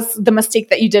that was the mistake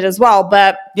that you did as well,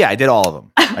 but yeah, I did all of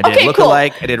them. I did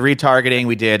lookalike, I did retargeting.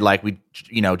 We did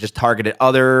just targeted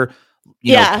other,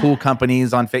 cool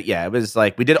companies on Fit. Yeah, it was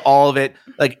like we did all of it.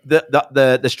 Like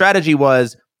the strategy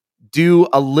was do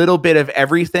a little bit of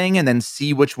everything and then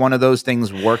see which one of those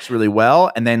things works really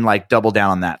well and then like double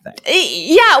down on that thing.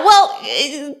 Yeah, well,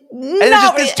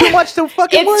 it's too much to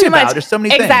fucking worry about. There's so many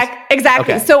things.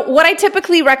 Exactly. Okay. So what I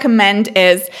typically recommend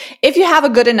is if you have a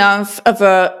good enough of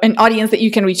an audience that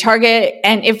you can retarget,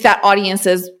 and if that audience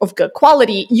is of good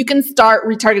quality, you can start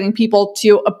retargeting people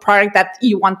to a product that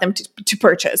you want them to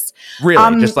purchase.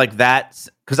 Really? Just like that?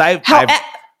 Because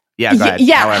Yeah, go ahead.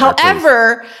 Yeah.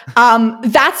 However,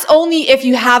 that's only if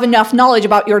you have enough knowledge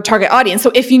about your target audience.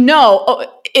 So if you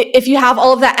have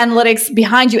all of that analytics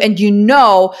behind you and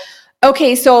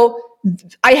okay, so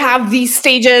I have these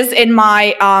stages in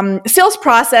my sales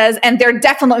process and they're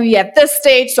definitely at this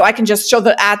stage, so I can just show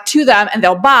the ad to them and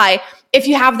they'll buy. If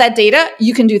you have that data,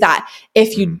 you can do that.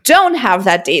 If you don't have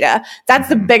that data, that's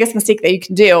the biggest mistake that you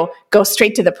can do. Go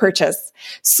straight to the purchase.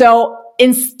 So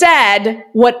instead,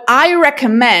 what I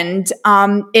recommend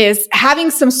is having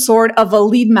some sort of a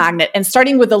lead magnet and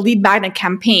starting with a lead magnet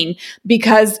campaign,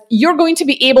 because you're going to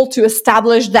be able to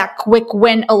establish that quick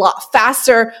win a lot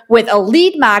faster with a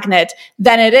lead magnet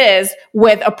than it is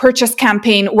with a purchase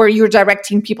campaign where you're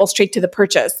directing people straight to the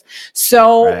purchase.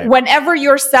 So whenever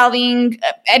you're selling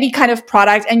any kind of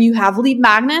product and you have lead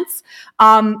magnets,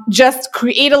 just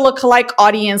create a lookalike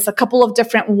audience, a couple of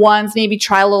different ones, maybe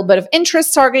try a little bit of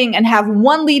interest targeting and have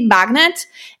one lead magnet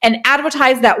and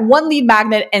advertise that one lead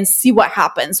magnet and see what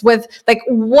happens with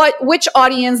which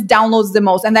audience downloads the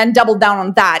most, and then double down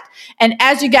on that. And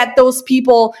as you get those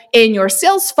people in your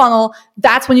sales funnel,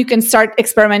 that's when you can start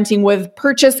experimenting with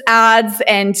purchase ads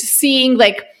and seeing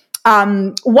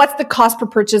what's the cost per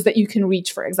purchase that you can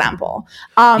reach, for example.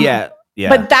 Yeah.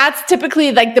 But that's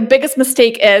typically the biggest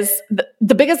mistake is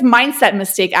the biggest mindset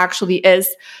mistake actually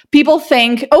is people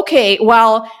think, okay,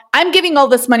 well, I'm giving all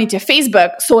this money to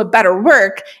Facebook, so it better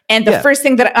work. And the first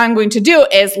thing that I'm going to do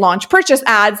is launch purchase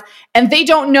ads. And they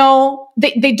don't know,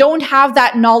 they don't have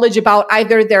that knowledge about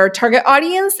either their target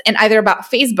audience and either about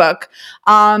Facebook.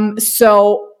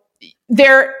 So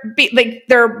they're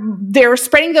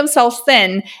spreading themselves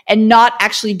thin and not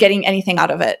actually getting anything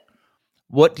out of it.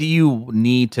 What do you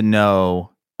need to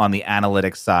know on the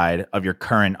analytics side of your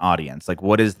current audience? Like,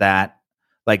 what is that?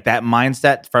 Like that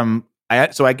mindset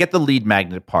so I get the lead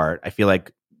magnet part. I feel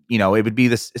like, it would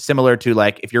be similar to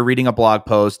like if you're reading a blog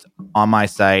post on my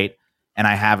site and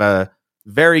I have a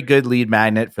very good lead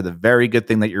magnet for the very good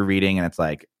thing that you're reading. And it's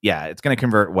like, yeah, it's going to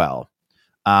convert well.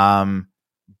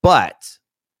 But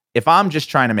if I'm just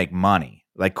trying to make money,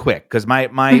 like quick, because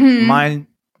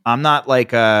I'm not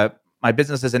like my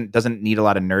business doesn't need a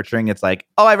lot of nurturing. It's like,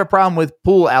 oh, I have a problem with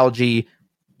pool algae.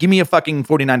 Give me a fucking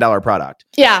 $49 product.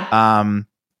 Yeah.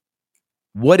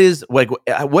 What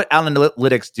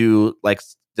analytics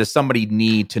does somebody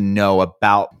need to know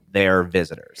about their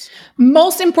visitors?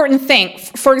 Most important thing,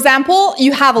 for example,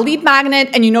 you have a lead magnet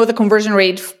and you know the conversion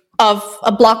rate of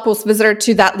a blog post visitor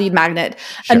to that lead magnet.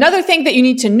 Sure. Another thing that you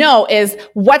need to know is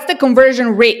what's the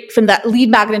conversion rate from that lead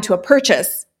magnet to a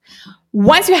purchase.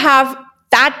 Once you have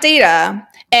that data,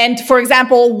 and for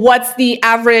example, what's the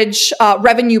average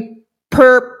revenue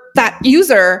per that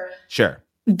user? Sure.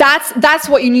 That's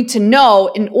what you need to know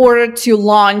in order to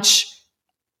launch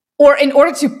or in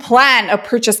order to plan a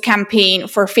purchase campaign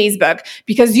for Facebook,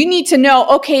 because you need to know,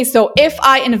 okay, so if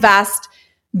I invest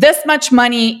this much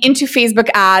money into Facebook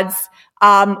ads,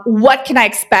 what can I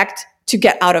expect to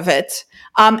get out of it.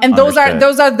 And those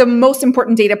are the most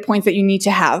important data points that you need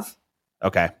to have.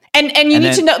 Okay. And you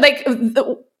need to know,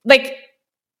 like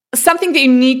something that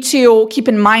you need to keep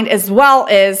in mind as well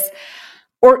is,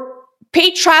 or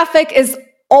paid traffic is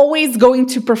always going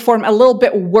to perform a little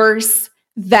bit worse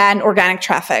than organic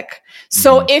traffic.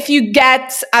 So if you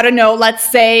get, I don't know, let's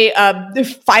say a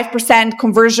 5%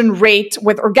 conversion rate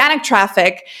with organic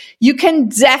traffic, you can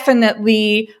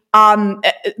definitely,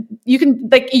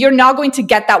 you're not going to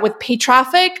get that with paid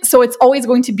traffic. So it's always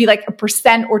going to be like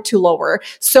 1% or 2% lower.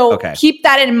 So keep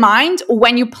that in mind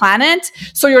when you plan it,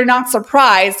 so you're not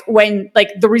surprised when like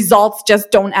the results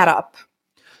just don't add up.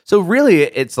 So really,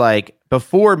 it's like,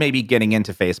 before maybe getting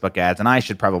into Facebook ads, and I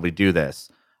should probably do this,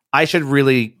 I should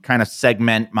really kind of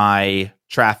segment my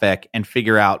traffic and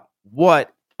figure out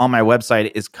what on my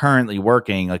website is currently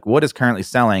working, like what is currently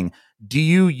selling. Do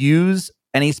you use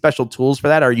any special tools for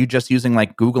that? Are you just using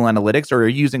like Google Analytics, or are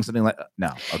you using something like, no?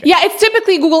 Okay. Yeah, it's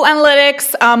typically Google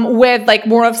Analytics with like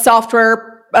more of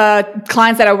software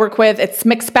clients that I work with. It's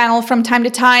Mixpanel from time to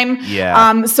time.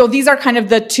 Yeah. So these are kind of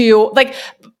the two, like,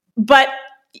 but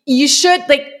you should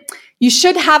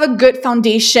have a good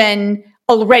foundation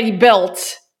already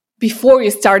built before you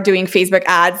start doing Facebook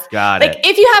ads. Got it.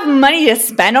 If you have money to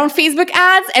spend on Facebook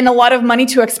ads and a lot of money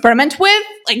to experiment with,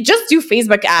 like just do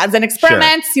Facebook ads and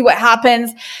experiment, see what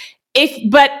happens.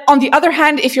 But on the other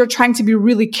hand, if you're trying to be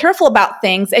really careful about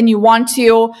things and you want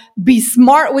to be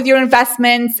smart with your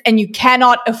investments and you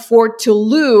cannot afford to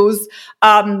lose,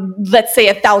 let's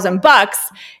say $1,000,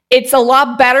 it's a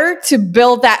lot better to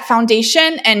build that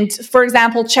foundation and, for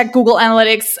example, check Google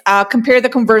Analytics, compare the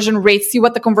conversion rate, see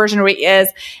what the conversion rate is,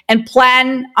 and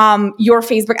plan your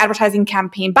Facebook advertising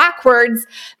campaign backwards.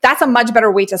 That's a much better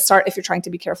way to start if you're trying to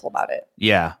be careful about it.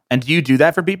 Yeah. And do you do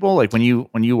that for people, like when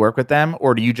you work with them,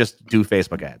 or do you just do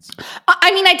Facebook ads?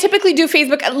 I mean, I typically do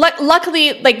Facebook.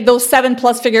 Luckily, like those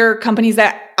 7+ figure companies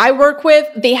that I work with,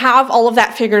 they have all of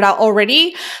that figured out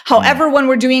already. However, when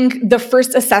we're doing the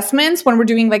first assessments, when we're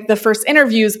doing like the first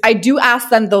interviews, I do ask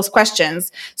them those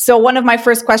questions. So one of my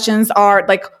first questions are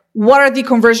like, what are the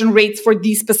conversion rates for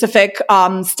these specific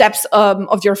steps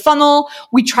of your funnel?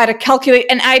 We try to calculate,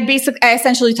 and I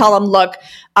essentially tell them, look,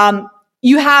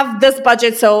 you have this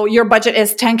budget, so your budget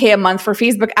is $10K a month for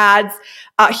Facebook ads.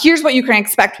 Here's what you can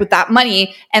expect with that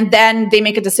money, and then they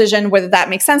make a decision whether that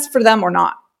makes sense for them or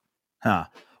not. Huh.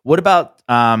 What about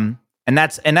and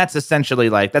that's essentially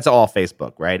like, that's all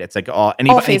Facebook, right? It's like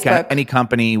any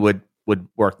company would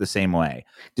work the same way.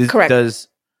 Correct.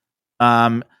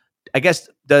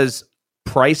 Does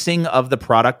pricing of the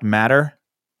product matter?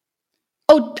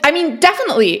 Oh, I mean,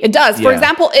 definitely it does. For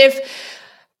example, if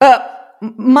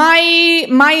my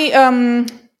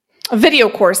video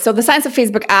course, so the Science of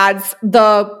Facebook Ads,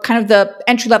 the kind of the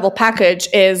entry-level package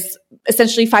is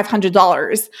essentially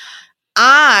 $500.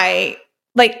 I'm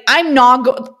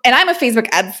a Facebook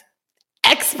ads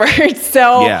expert,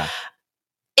 so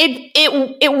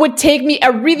it would take me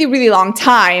a really, really long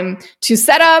time to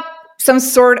set up some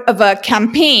sort of a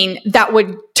campaign that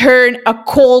would turn a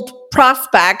cold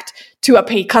prospect to a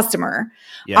paid customer.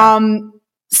 Yeah.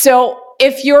 So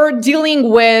if you're dealing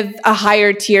with a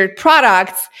higher tiered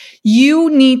product, you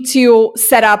need to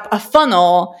set up a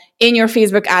funnel in your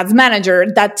Facebook Ads Manager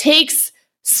that takes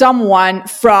someone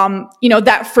from,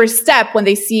 that first step when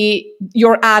they see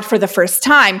your ad for the first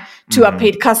time to a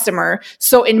paid customer.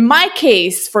 So in my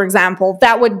case, for example,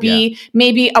 that would be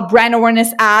maybe a brand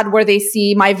awareness ad where they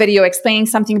see my video explaining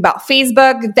something about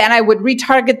Facebook. Then I would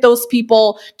retarget those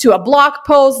people to a blog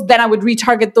post. Then I would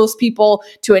retarget those people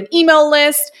to an email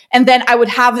list. And then I would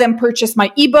have them purchase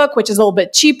my ebook, which is a little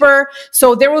bit cheaper.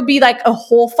 So there would be like a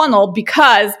whole funnel,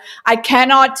 because I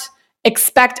cannot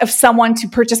expect of someone to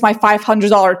purchase my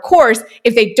 $500 course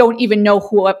if they don't even know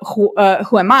who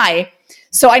am I.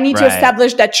 So I need to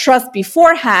establish that trust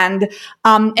beforehand.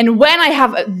 And when I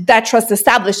have that trust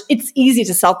established, it's easy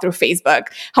to sell through Facebook.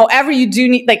 However, you do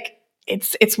need, like,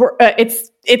 it's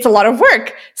a lot of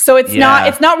work. So it's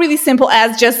not really simple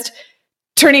as just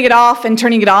turning it off and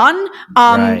turning it on.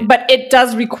 But it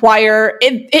does require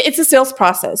it's a sales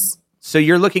process. So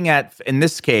you're looking at, in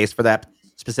this case, for that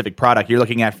specific product, you're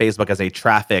looking at Facebook as a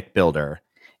traffic builder,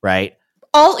 right?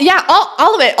 All of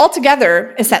it all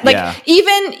together is that, like,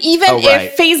 even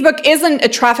if Facebook isn't a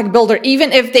traffic builder,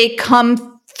 even if they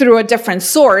come through a different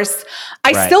source,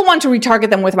 I still want to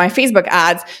retarget them with my Facebook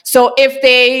ads. So if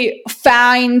they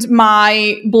find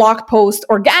my blog post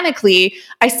organically,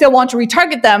 I still want to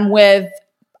retarget them with,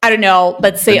 I don't know,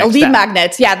 let's say a lead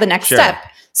magnet. Yeah, the next step.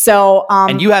 So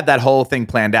and you have that whole thing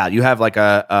planned out. You have like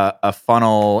a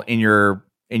funnel in your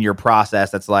in your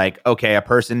process that's like, okay, a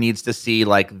person needs to see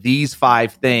like these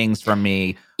 5 things from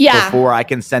me before I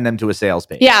can send them to a sales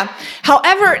page. Yeah.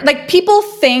 However, like people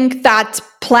think that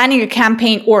planning a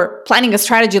campaign or planning a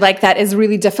strategy like that is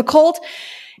really difficult.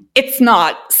 It's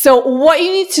not. So what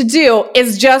you need to do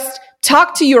is just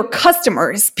talk to your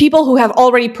customers, people who have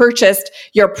already purchased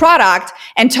your product,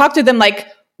 and talk to them like,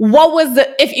 what was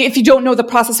if you don't know the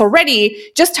process already,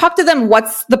 just talk to them,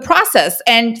 what's the process?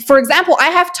 And for example, I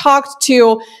have talked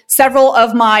to several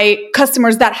of my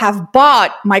customers that have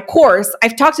bought my course.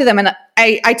 I've talked to them and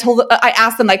I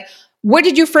asked them like, where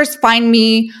did you first find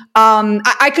me?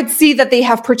 I could see that they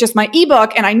have purchased my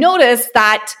ebook, and I noticed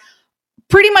that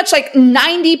pretty much like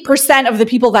 90% of the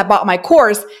people that bought my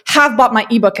course have bought my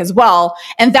ebook as well.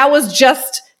 And that was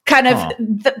just kind of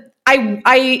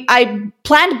I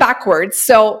planned backwards.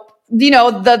 So,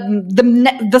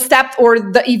 the step or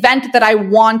the event that I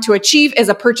want to achieve is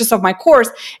a purchase of my course.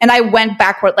 And I went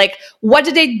backward. Like, what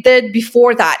did they did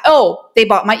before that? Oh, they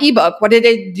bought my ebook. What did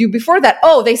they do before that?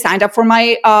 Oh, they signed up for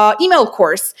my email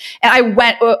course. And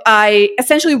I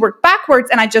essentially worked backwards,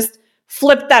 and I just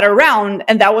flipped that around.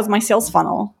 And that was my sales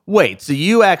funnel. Wait, so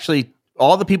you actually,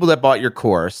 all the people that bought your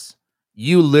course,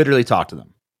 you literally talked to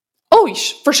them? Oh,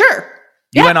 for sure.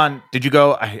 You went on, did you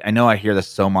go, I know I hear this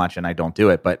so much and I don't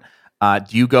do it, but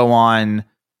do you go on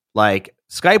like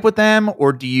Skype with them,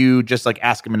 or do you just like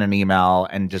ask them in an email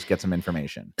and just get some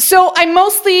information? So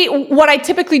what I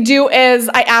typically do is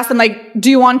I ask them like, do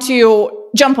you want to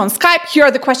jump on Skype? Here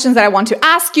are the questions that I want to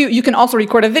ask you. You can also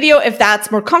record a video if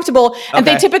that's more comfortable. And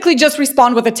they typically just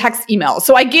respond with a text email.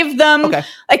 So I give them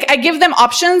I give them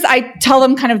options. I tell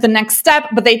them kind of the next step,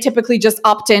 but they typically just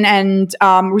opt in and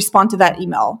respond to that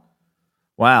email.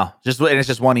 Wow. It's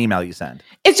just one email you send.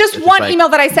 It's just one email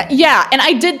that I sent. Yeah. And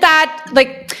I did that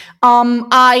like,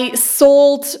 I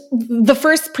sold the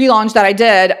first pre-launch that I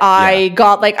did. I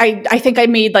got like, I think I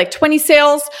made like 20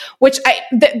 sales, which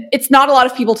it's not a lot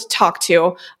of people to talk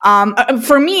to.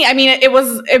 For me, I mean, it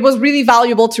was really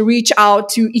valuable to reach out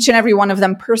to each and every one of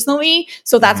them personally.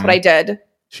 So that's what I did.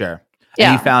 Sure.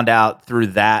 And you found out through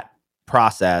that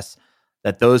process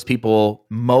that those people,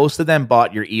 most of them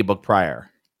bought your ebook prior.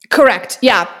 Correct.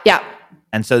 Yeah. Yeah.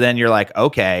 And so then you're like,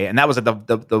 okay. And that was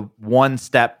the one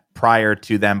step prior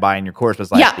to them buying your course was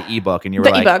like the ebook. And you were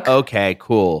like, ebook. Okay,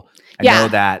 cool. I know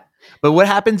that. But what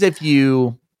happens if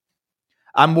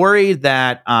I'm worried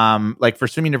that, like for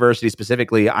Swim University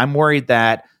specifically, I'm worried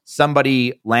that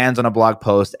somebody lands on a blog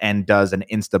post and does an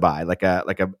insta buy, like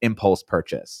a impulse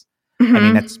purchase. Mm-hmm. I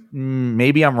mean, that's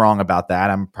maybe I'm wrong about that.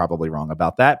 I'm probably wrong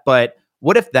about that. But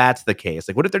what if that's the case?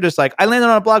 Like, what if they're just like, I landed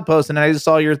on a blog post and I just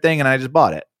saw your thing and I just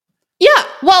bought it? Yeah,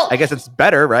 well, I guess it's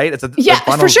better, right? It's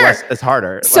for sure. It's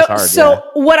harder. So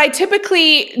what I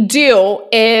typically do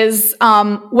is,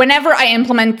 whenever I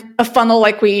implement a funnel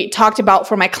like we talked about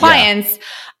for my clients,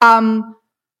 the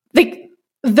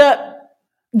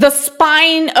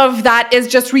spine of that is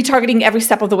just retargeting every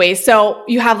step of the way. So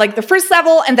you have like the first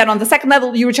level, and then on the second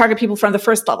level, you retarget people from the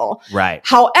first level. Right.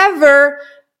 However,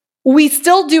 we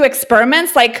still do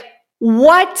experiments. Like,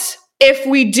 what if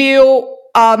we do,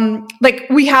 like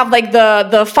we have like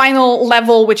the final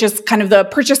level, which is kind of the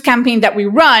purchase campaign that we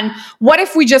run. What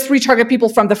if we just retarget people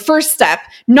from the first step,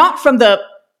 not from the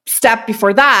step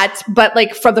before that, but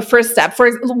like from the first step?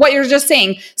 For what you're just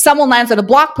saying, someone lands on a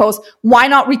blog post, why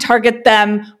not retarget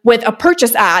them with a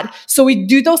purchase ad? So we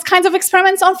do those kinds of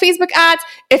experiments on Facebook ads.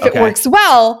 If it works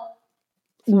well,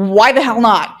 why the hell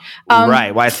not?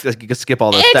 Right. Why you can skip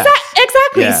all those steps?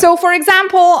 Exactly. Yeah. So for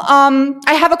example,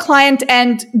 I have a client,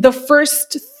 and the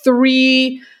first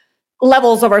 3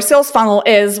 levels of our sales funnel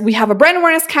is we have a brand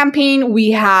awareness campaign, we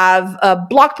have a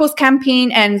blog post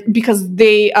campaign, and because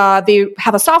they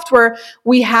have a software,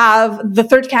 we have the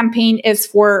third campaign is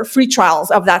for free trials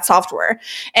of that software.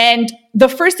 And the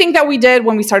first thing that we did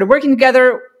when we started working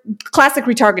together, classic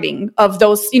retargeting of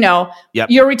those, you're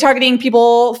retargeting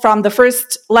people from the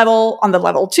first level on the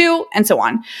level 2 and so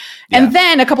on. Yeah. And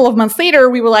then a couple of months later,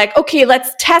 we were like, okay,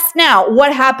 let's test now.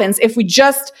 What happens if we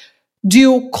just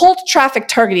do cold traffic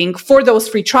targeting for those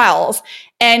free trials?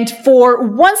 And for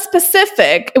one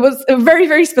specific, it was a very,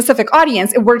 very specific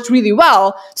audience. It worked really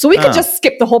well. So we could just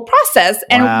skip the whole process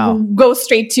and go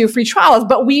straight to free trials.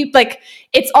 But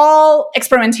it's all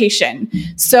experimentation.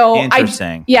 So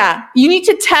interesting. You need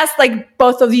to test like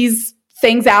both of these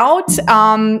things out.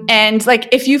 And like,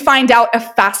 if you find out a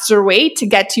faster way to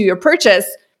get to your purchase,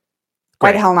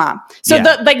 why the hell not? So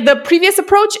the previous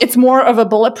approach, it's more of a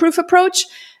bulletproof approach.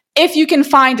 If you can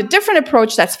find a different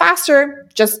approach that's faster,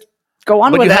 just go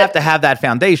on with it. But you have to have that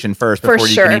foundation first before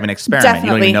you can even experiment. Definitely.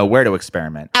 You don't even know where to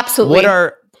experiment. Absolutely.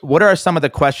 what are some of the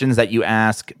questions that you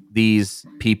ask these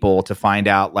people to find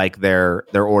out like their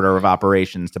order of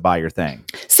operations to buy your thing?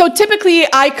 So typically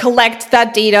I collect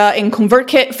that data in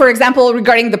ConvertKit, for example,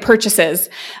 regarding the purchases.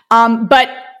 But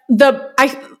the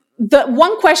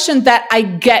one question that I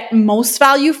get most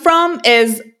value from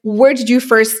is, where did you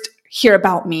first hear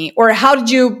about me? Or how did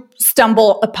you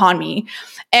stumble upon me?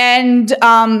 And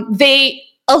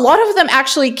a lot of them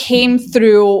actually came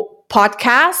through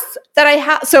podcasts that I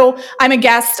have. So I'm a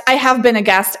guest. I have been a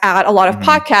guest at a lot of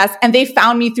podcasts, and they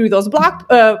found me through those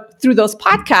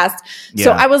podcasts. Yeah.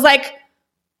 So I was like,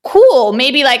 cool,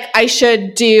 maybe like I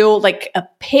should do like a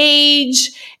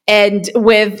page and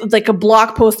with like a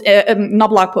blog post, not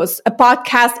blog post, a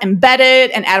podcast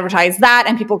embedded and advertise that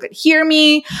and people could hear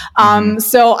me.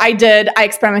 So I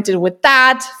experimented with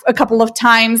that a couple of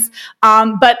times.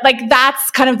 But like,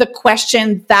 that's kind of the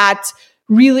question that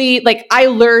really, like, I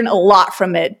learn a lot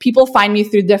from it. People find me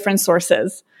through different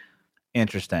sources.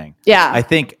 Interesting. Yeah. I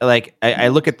think like, I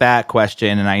look at that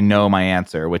question and I know my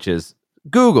answer, which is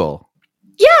Google.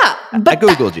 Yeah. But I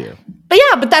Googled you.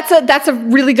 But that's a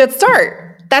really good start.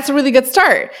 That's a really good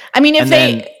start. I mean,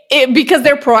 because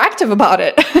they're proactive about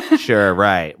it. Sure,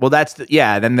 right. Well,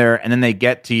 then they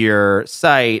get to your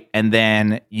site and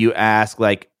then you ask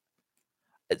like,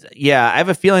 I have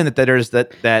a feeling that there's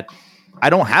that I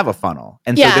don't have a funnel.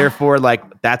 And so therefore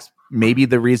like that's maybe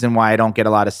the reason why I don't get a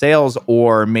lot of sales,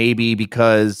 or maybe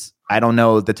because I don't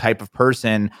know the type of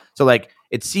person. So like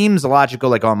it seems logical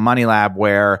like on Money Lab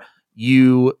where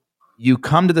you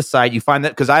come to the site, you find that,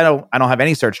 because I don't have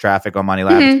any search traffic on Money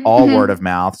Lab. It's all word of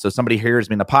mouth. So somebody hears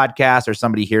me in the podcast, or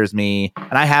somebody hears me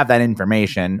and I have that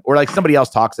information, or like somebody else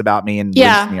talks about me and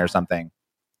links me or something.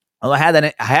 Well, I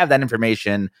have that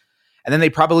information, and then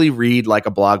they probably read like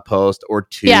a blog post or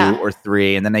two or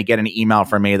three, and then they get an email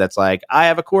from me that's like, I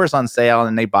have a course on sale,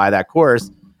 and they buy that course.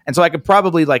 And so I could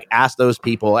probably like ask those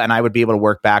people, and I would be able to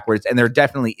work backwards. And there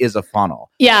definitely is a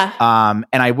funnel. Yeah.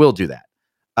 And I will do that.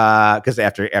 Because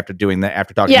after talking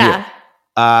to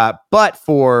you, but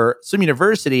for Swim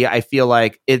University, I feel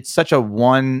like it's such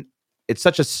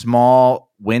a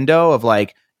small window of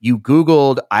like, you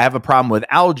Googled, I have a problem with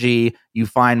algae, you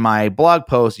find my blog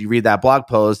post, you read that blog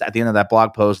post. At the end of that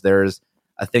blog post, there's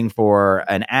a thing for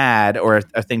an ad or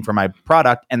a thing for my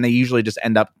product, and they usually just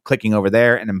end up clicking over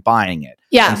there and then buying it.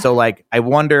 Yeah. And so like, I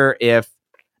wonder if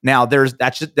now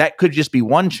that could just be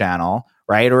one channel,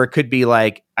 right? Or it could be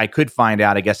like, I could find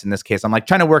out, I guess in this case, I'm like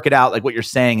trying to work it out, like what you're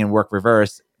saying, and work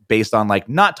reverse based on like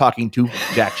not talking to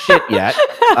jack shit yet.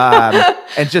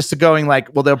 And just going like,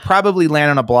 well, they'll probably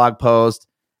land on a blog post,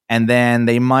 and then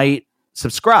they might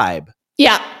subscribe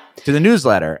to the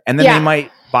newsletter, and then they might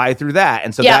buy through that.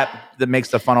 And so that makes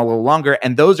the funnel a little longer,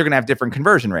 and those are going to have different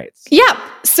conversion rates. Yeah.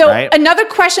 So another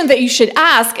question that you should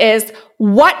ask is,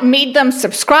 what made them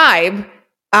subscribe?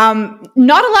 Not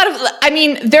a lot of, I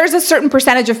mean, there's a certain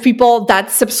percentage of people that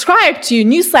subscribe to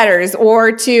newsletters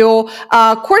or to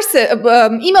courses,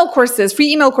 email courses,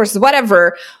 free email courses,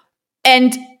 whatever.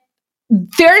 And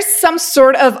there's some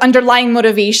sort of underlying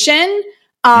motivation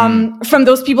from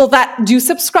those people that do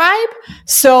subscribe.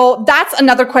 So that's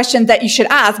another question that you should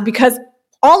ask, because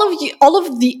all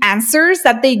of the answers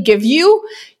that they give you,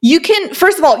 you can,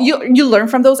 first of all, you learn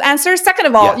from those answers. Second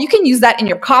of all, you can use that in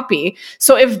your copy.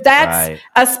 So if that's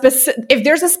if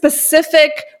there's a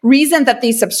specific reason that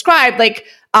they subscribe, like,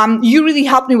 you really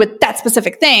helped me with that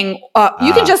specific thing,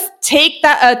 you can just take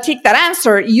that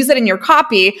answer, use it in your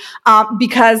copy,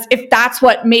 because if that's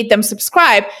what made them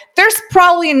subscribe, there's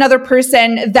probably another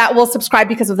person that will subscribe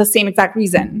because of the same exact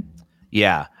reason.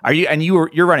 Yeah.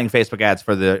 You're running Facebook ads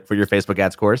for your Facebook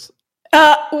ads course?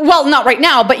 Well, not right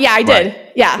now, but yeah, I did.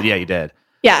 Right. Yeah. Yeah, you did.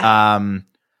 Yeah.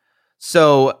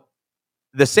 So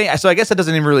I guess it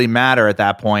doesn't even really matter at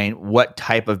that point what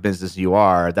type of business you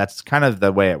are. That's kind of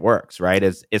the way it works, right?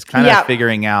 It's kind of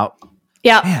figuring out.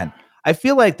 Yeah. Man, I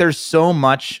feel like there's so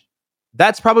much.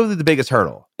 That's probably the biggest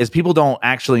hurdle, is people don't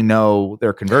actually know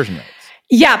their conversion rates.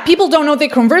 Yeah, people don't know their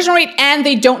conversion rate, and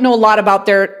they don't know a lot about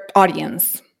their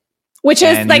audience. Which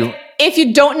is like, if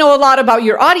you don't know a lot about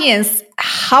your audience,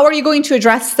 how are you going to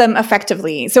address them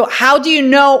effectively? So how do you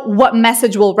know what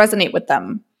message will resonate with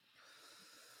them?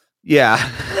 Yeah,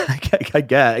 I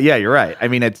get. Yeah, you're right. I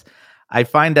mean, I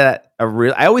find that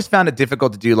I always found it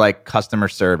difficult to do like customer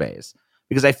surveys,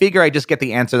 because I figure I just get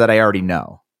the answer that I already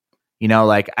know. You know,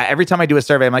 like every time I do a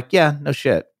survey, I'm like, yeah, no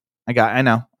shit. I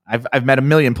know. I've met a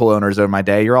million pool owners over my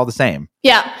day. You're all the same.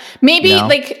 Yeah. Maybe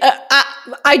like,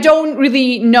 I don't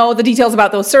really know the details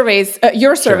about those surveys,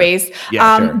 your surveys. Sure.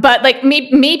 Yeah, sure. But like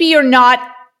maybe you're not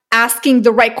asking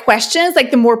the right questions,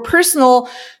 like the more personal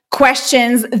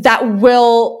questions that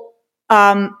will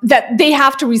that they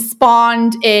have to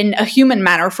respond in a human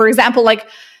manner. For example, like,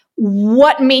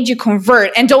 what made you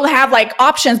convert? And don't have like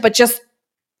options, but just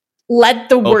let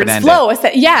the words flow. Just,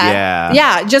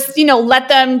 let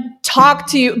them talk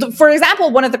to you. For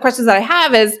example, one of the questions that I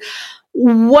have is,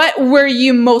 what were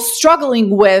you most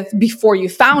struggling with before you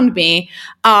found me?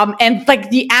 And like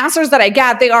the answers that I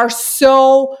get, they are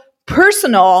so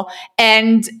personal,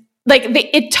 and like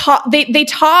they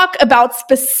talk about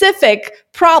specific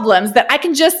problems that I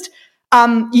can just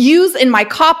use in my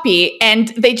copy, and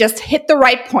they just hit the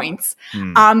right points.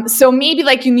 So maybe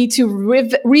like you need to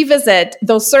revisit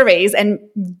those surveys and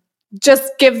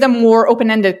just give them more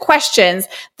open-ended questions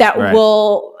that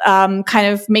will kind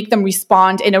of make them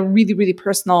respond in a really, really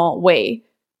personal way.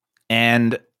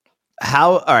 And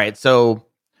all right, so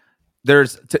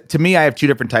there's, to me, I have two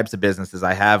different types of businesses.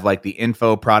 I have like the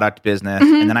info product business,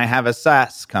 and then I have a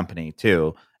SaaS company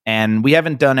too. And we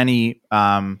haven't done any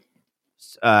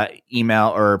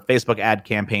email or Facebook ad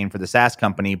campaign for the SaaS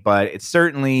company, but it's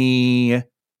certainly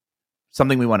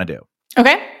something we want to do.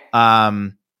 Okay.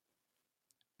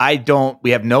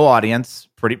 We have no audience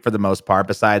for the most part,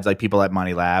 besides like people at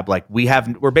Money Lab. Like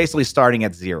we're basically starting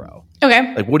at zero.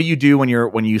 Okay. Like, what do you do when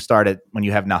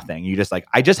you have nothing? You just like,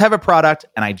 I just have a product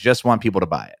and I just want people to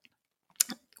buy it.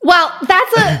 Well,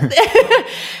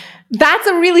 that's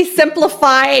a really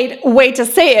simplified way to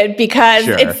say it, because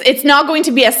it's not going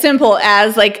to be as simple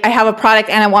as like, I have a product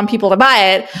and I want people to buy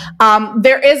it.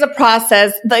 There is a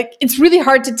process. Like, it's really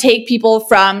hard to take people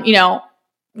from,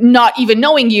 not even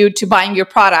knowing you to buying your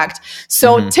product.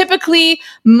 So typically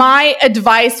my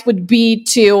advice would be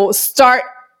to start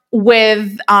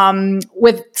with some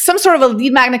sort of a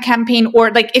lead magnet campaign,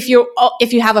 or like if you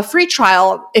have a free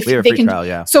trial,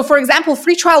 So for example,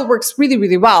 free trial works really,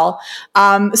 really well.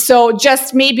 So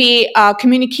just maybe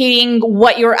communicating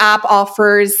what your app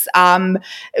offers,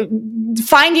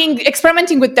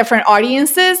 experimenting with different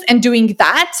audiences and doing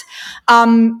that.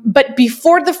 But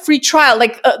before the free trial,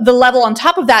 like the level on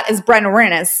top of that is brand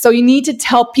awareness. So you need to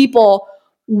tell people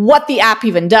what the app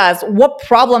even does, what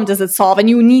problem does it solve, and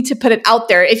you need to put it out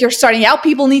there. If you're starting out,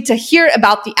 people need to hear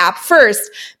about the app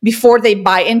first before they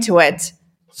buy into it.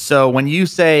 So when you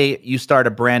say you start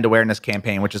a brand awareness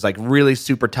campaign, which is like really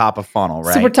super top of funnel,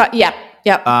 right? Super top, yeah.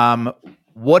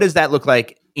 What does that look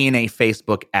like in a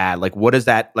Facebook ad? Like, what is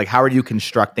that, like, how are you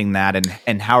constructing that,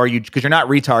 and how are you, because you're not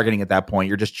retargeting at that point,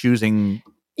 you're just choosing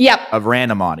a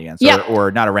random audience, or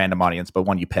not a random audience, but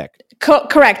one you pick.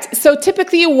 Correct. So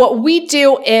typically what we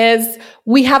do is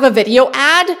we have a video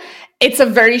ad. It's a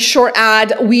very short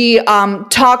ad. We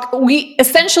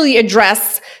essentially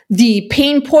address the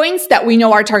pain points that we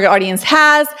know our target audience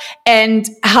has and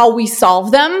how we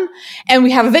solve them. And we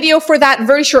have a video for that,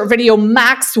 very short video,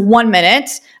 max 1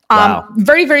 minute.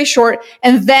 Very, very short.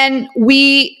 And then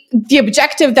the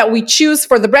objective that we choose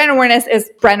for the brand awareness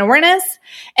is brand awareness.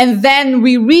 And then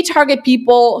we retarget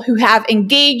people who have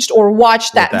engaged or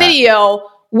watched that video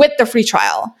with the free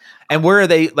trial. And where are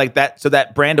they, like that? So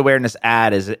that brand awareness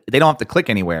ad they don't have to click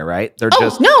anywhere, right?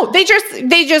 No, they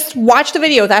just watch the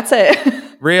video. That's it.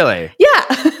 Really?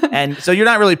 Yeah. And so you're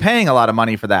not really paying a lot of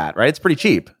money for that, right? It's pretty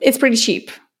cheap. It's pretty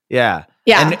cheap. Yeah.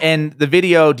 Yeah. And the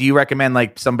video, do you recommend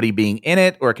like somebody being in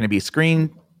it, or can it be a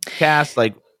screencast?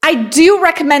 Like, I do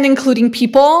recommend including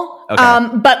people. Okay.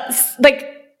 But like,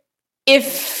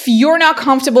 if you're not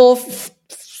comfortable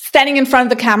standing in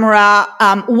front of the camera,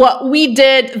 what we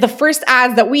did, the first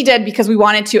ads that we did, because we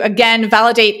wanted to, again,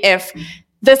 validate if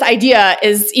this idea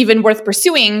is even worth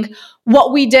pursuing,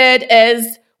 what we did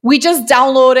is we just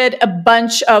downloaded a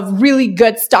bunch of really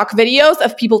good stock videos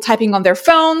of people typing on their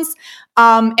phones,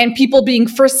 and people being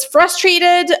first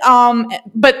frustrated,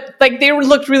 but like they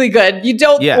looked really good. You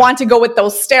don't want to go with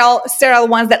those sterile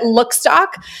ones that look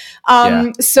stock.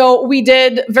 So we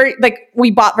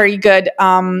bought very good,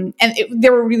 and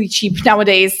they were really cheap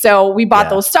nowadays. So we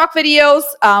bought those stock videos.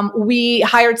 We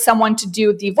hired someone to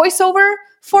do the voiceover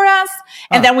for us.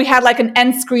 And then we had like an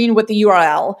end screen with the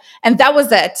URL, and that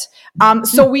was it.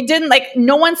 So we didn't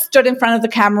no one stood in front of the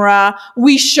camera.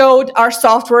 We showed our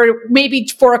software maybe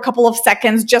for a couple of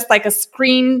seconds, just like a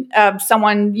screen of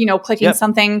someone, clicking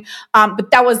something. But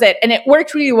that was it. And it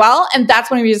worked really well. And that's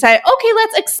when we decided, okay,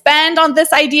 let's expand on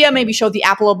this idea, maybe show the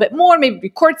app a little bit more, maybe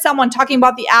record someone talking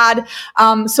about the ad.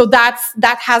 So that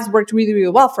has worked really, really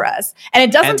well for us. And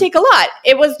it doesn't take a lot.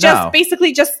 It was just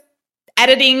basically just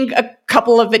editing a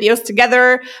couple of videos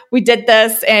together. We did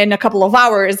this in a couple of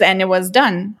hours and it was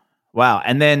done. Wow.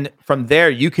 And then from there,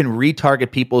 you can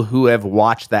retarget people who have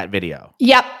watched that video.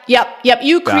 Yep.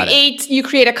 You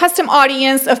create a custom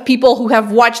audience of people who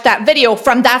have watched that video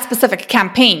from that specific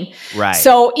campaign. Right.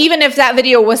 So even if that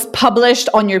video was published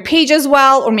on your page as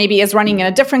well, or maybe is running in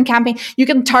a different campaign, you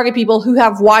can target people who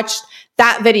have watched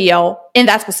that video in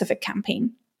that specific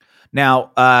campaign.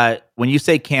 Now, when you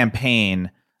say campaign,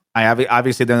 I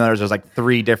obviously then there's like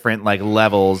 3 different like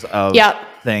levels of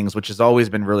things, which has always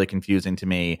been really confusing to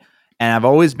me. And I've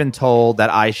always been told that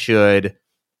I should,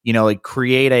 like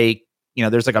create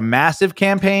there's like a massive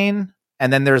campaign,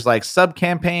 and then there's like sub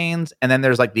campaigns, and then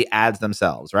there's like the ads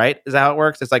themselves, right? Is that how it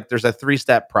works? It's like there's a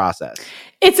 3-step process.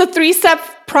 It's a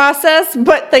 3-step process,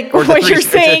 but like what you're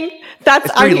saying,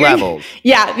 that's 3 levels.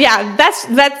 Yeah,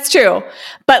 that's true.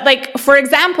 But like, for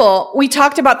example, we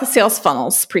talked about the sales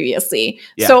funnels previously.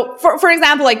 Yeah. So for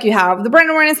example, like you have the brand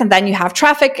awareness, and then you have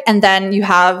traffic, and then you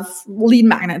have lead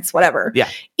magnets, whatever. Yeah.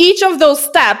 Each of those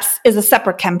steps is a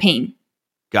separate campaign.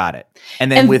 Got it.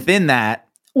 And then within that,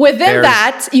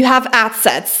 you have ad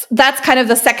sets. That's kind of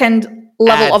the second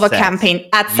level of a campaign,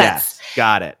 ad sets. Yes,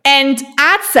 got it. And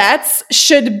ad sets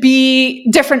should be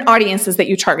different audiences that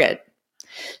you target.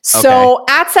 So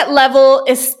ad set level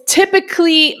is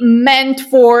typically meant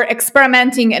for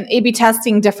experimenting and A/B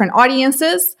testing different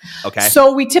audiences. Okay.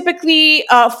 So we typically,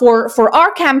 for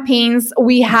our campaigns,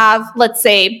 we have, let's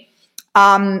say,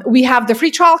 we have the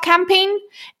free trial campaign,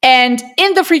 and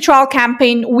in the free trial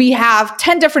campaign, we have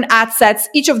 10 different ad sets,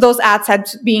 each of those ad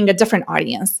sets being a different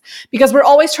audience, because we're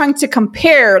always trying to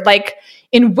compare, like,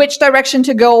 in which direction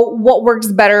to go, what works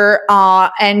better,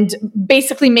 and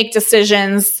basically make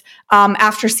decisions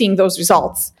after seeing those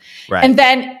results. Right. And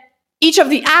then each of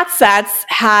the ad sets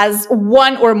has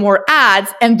 1 or more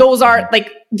ads, and those are like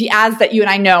the ads that you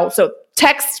and I know. So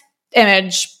text,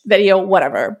 image, video,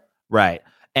 whatever. Right.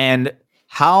 And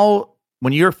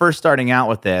when you're first starting out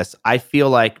with this, I feel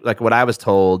like what I was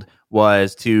told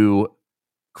was to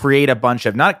create a bunch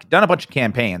of, not a bunch of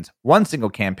campaigns, one single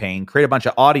campaign, create a bunch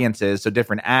of audiences, so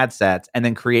different ad sets, and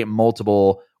then create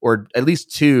multiple or at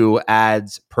least 2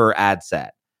 ads per ad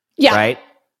set. Yeah. Right.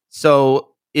 So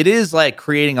it is like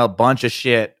creating a bunch of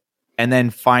shit and then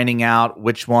finding out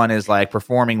which one is like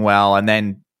performing well, and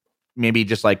then maybe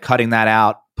just like cutting that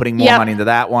out, putting more money into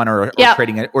that one, or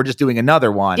creating it, or just doing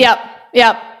another one. Yep.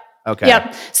 Okay.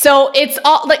 Yep. So it's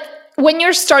all like when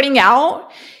you're starting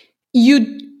out,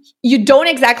 you don't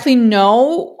exactly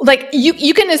know, like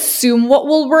you can assume what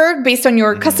will work based on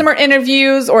your customer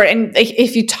interviews, and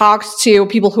if you talk to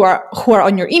people who are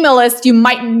on your email list, you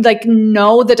might like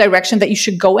know the direction that you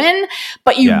should go in,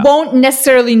 but you won't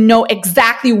necessarily know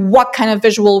exactly what kind of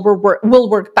visual will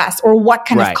work best, or what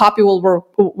kind of copy will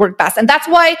work best. And that's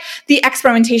why the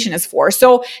experimentation is for.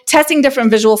 So testing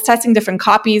different visuals, testing different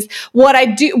copies. What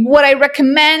I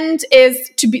recommend is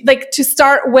to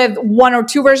start with 1 or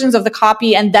 2 versions of the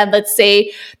copy, and then let's say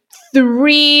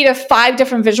 3 to 5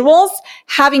 different visuals,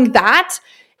 having that.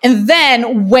 And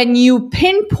then when you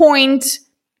pinpoint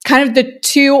kind of the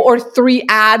 2 or 3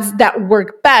 ads that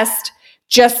work best,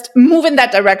 just move in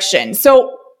that direction.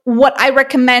 So what I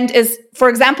recommend is, for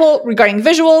example, regarding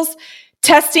visuals,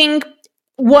 testing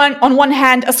on one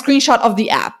hand, a screenshot of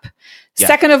the app. Yeah.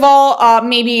 Second of all,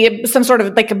 maybe some sort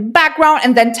of like a background,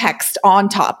 and then text on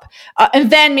top. And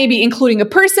then maybe including a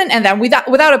person, and then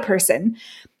without a person.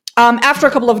 After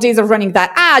a couple of days of running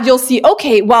that ad, you'll see,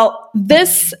 okay, well,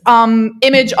 this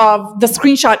image of the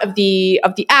screenshot of the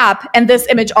app and this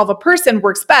image of a person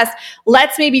works best.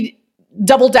 Let's maybe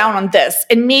double down on this,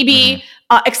 and maybe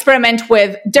experiment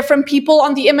with different people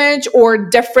on the image, or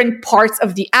different parts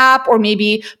of the app, or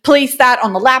maybe place that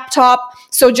on the laptop.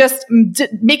 So just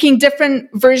making different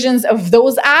versions of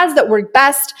those ads that work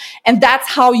best. And that's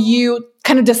how you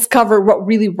kind of discover what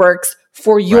really works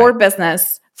for your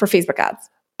business for Facebook ads.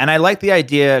 And I like the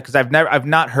idea, because I've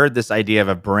not heard this idea of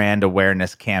a brand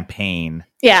awareness campaign.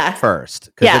 Yeah. First,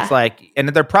 because it's like, and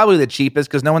they're probably the cheapest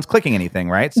because no one's clicking anything,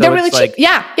 right? So they're really cheap.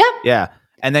 Yeah.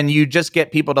 And then you just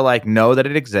get people to like know that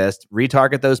it exists,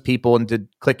 retarget those people into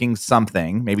clicking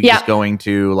something, maybe just going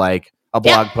to like a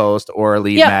blog post or a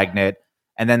lead magnet.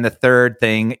 And then the third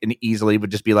thing, and easily, would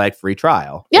just be like free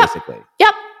trial, basically.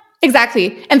 Yep.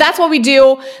 Exactly. And that's what we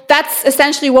do. That's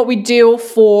essentially what we do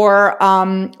for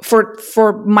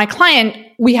my client.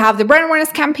 We have the brand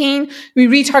awareness campaign. We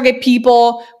retarget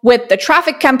people with the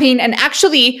traffic campaign. And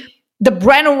actually, the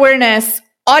brand awareness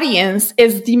audience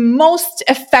is the most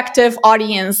effective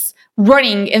audience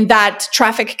running in that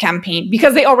traffic campaign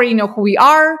because they already know who we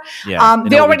are. Yeah,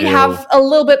 they already have a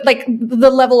little bit like the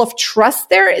level of trust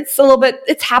there. It's a little bit,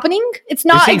 it's happening. It's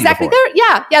not exactly there.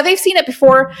 Yeah. They've seen it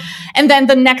before. And then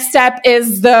the next step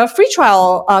is the free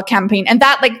trial campaign. And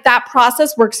that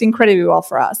process works incredibly well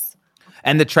for us.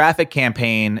 And the traffic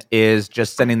campaign is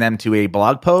just sending them to a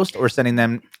blog post or sending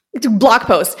them to blog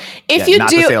post. If you not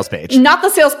do the sales page, not the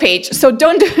sales page. So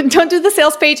don't do the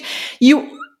sales page.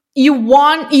 You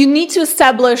need to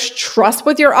establish trust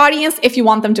with your audience if you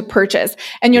want them to purchase.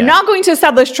 And you're not going to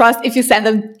establish trust if you send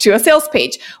them to a sales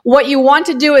page. What you want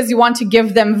to do is you want to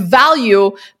give them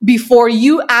value before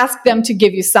you ask them to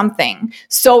give you something.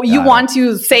 So you want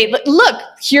to say, look,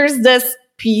 here's this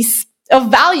piece of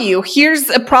value. Here's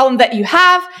a problem that you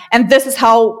have, and this is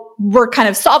how we're kind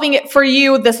of solving it for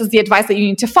you. This is the advice that you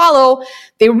need to follow.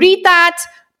 They read that,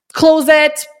 close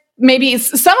it. Maybe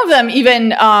some of them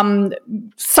even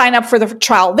sign up for the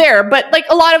trial there, but like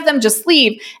a lot of them just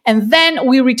leave. And then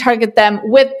we retarget them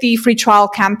with the free trial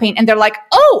campaign. And they're like,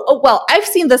 oh, well, I've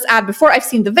seen this ad before. I've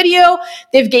seen the video.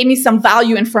 They've gave me some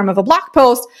value in form of a blog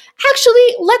post.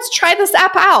 Actually, let's try this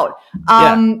app out.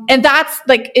 And that's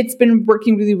like, it's been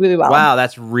working really, really well. Wow,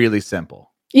 that's really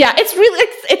simple. Yeah,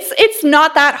 it's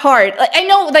not that hard. Like, I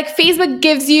know like Facebook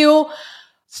gives you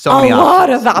so many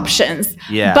lot of options.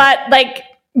 Yeah. But like,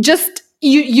 just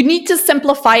you need to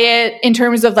simplify it in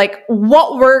terms of like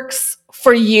what works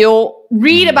for you.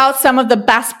 Read about some of the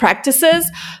best practices,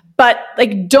 but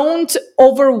like don't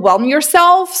overwhelm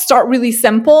yourself. Start really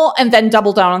simple and then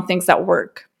double down on things that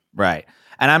work. Right.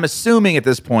 And I'm assuming at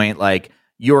this point, like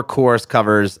your course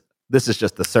covers, this is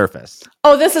just the surface.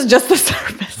 Oh, this is just the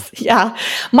surface. Yeah.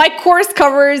 My course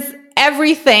covers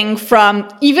everything from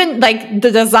even like the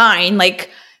design, like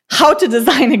how to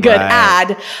design a good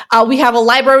ad. We have a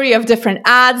library of different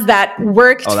ads that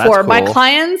worked for my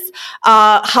clients.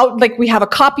 We have a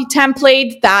copy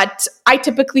template that I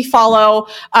typically follow.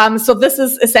 So this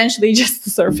is essentially just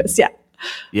the surface. Yeah.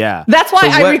 Yeah. That's why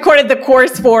I recorded the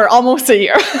course for almost a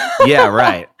year. Yeah,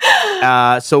 right.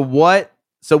 So where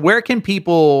can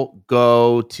people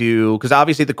go to, because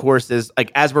obviously the course is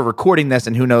like, as we're recording this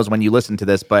and who knows when you listen to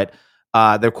this, but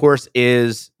the course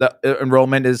is, the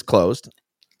enrollment is closed.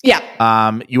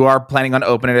 Yeah. You are planning on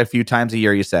opening it a few times a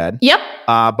year, you said. Yep.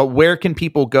 But where can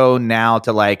people go now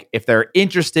to like, if they're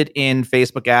interested in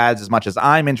Facebook ads as much as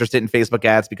I'm interested in Facebook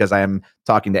ads, because I am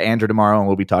talking to Andrew tomorrow and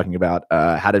we'll be talking about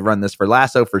how to run this for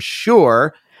Lasso for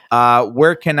sure.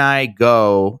 Where can I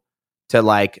go to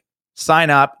like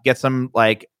sign up, get some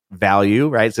like value,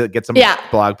 right? So get some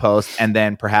blog posts, and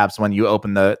then perhaps when you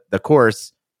open the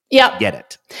course, get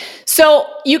it. So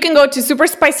you can go to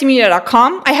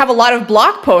superspicymedia.com. I have a lot of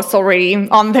blog posts already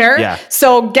on there. Yeah.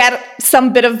 So get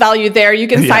some bit of value there. You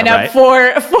can sign up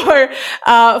for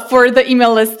the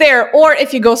email list there. Or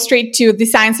if you go straight to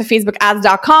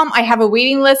thescienceoffacebookads.com, I have a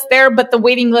waiting list there, but the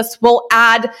waiting list will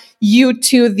add you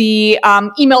to the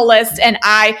email list. And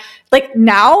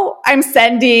now I'm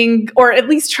sending, or at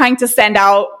least trying to send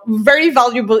out very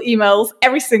valuable emails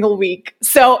every single week.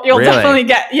 So you'll definitely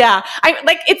get,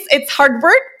 it's hard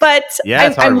work, but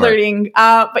I'm learning.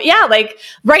 But yeah, like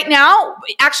right now,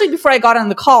 actually before I got on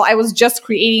the call, I was just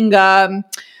creating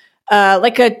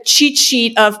like a cheat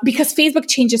sheet because Facebook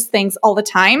changes things all the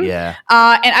time. Yeah.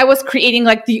 And I was creating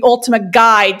like the ultimate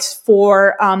guide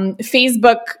for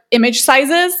Facebook image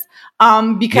sizes.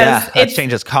 Because it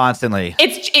changes constantly.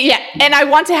 And I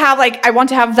want to have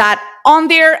that on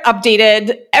there,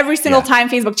 updated every single time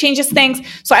Facebook changes things.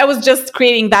 So I was just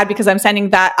creating that because I'm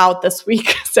sending that out this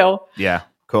week. So yeah,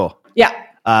 cool. Yeah.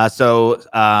 So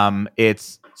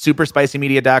it's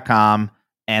superspicymedia.com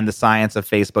and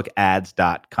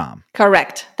thescienceoffacebookads.com.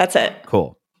 Correct. That's it.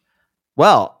 Cool.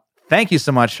 Well, thank you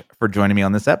so much for joining me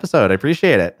on this episode. I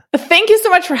appreciate it. Thank you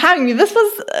so much for having me. This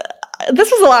was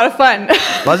a lot of fun.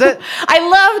 Was it?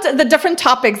 I loved the different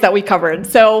topics that we covered.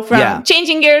 So from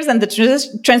changing gears and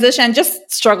the transition,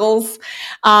 just struggles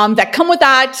that come with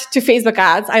that, to Facebook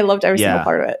ads. I loved every single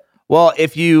part of it. Well,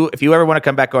 if you ever want to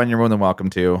come back on, you're more than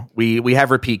welcome to. We have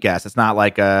repeat guests. It's not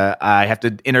like I have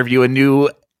to interview a new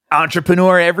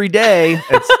entrepreneur every day.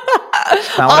 It's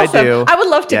not what I do. I would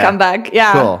love to come back.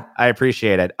 Yeah. Cool. I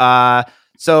appreciate it.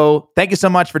 So thank you so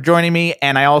much for joining me.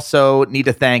 And I also need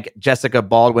to thank Jessica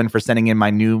Baldwin for sending in my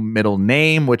new middle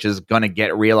name, which is going to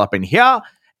get real up in here.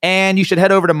 And you should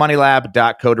head over to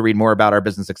moneylab.co to read more about our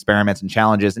business experiments and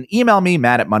challenges, and email me,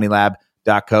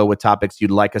 matt@moneylab.co, with topics you'd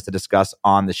like us to discuss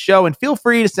on the show. And feel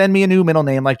free to send me a new middle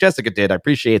name like Jessica did. I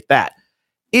appreciate that.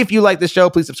 If you like this show,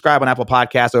 please subscribe on Apple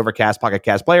Podcasts, Overcast, Pocket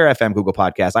Cast Player, FM, Google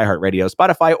Podcasts, iHeartRadio,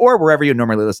 Spotify, or wherever you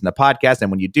normally listen to podcasts.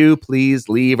 And when you do, please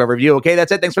leave a review. Okay,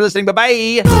 that's it. Thanks for listening.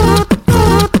 Bye-bye.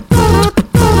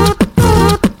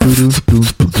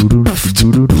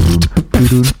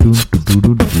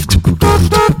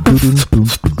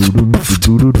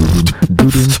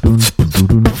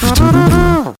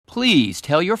 Please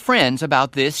tell your friends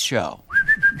about this show.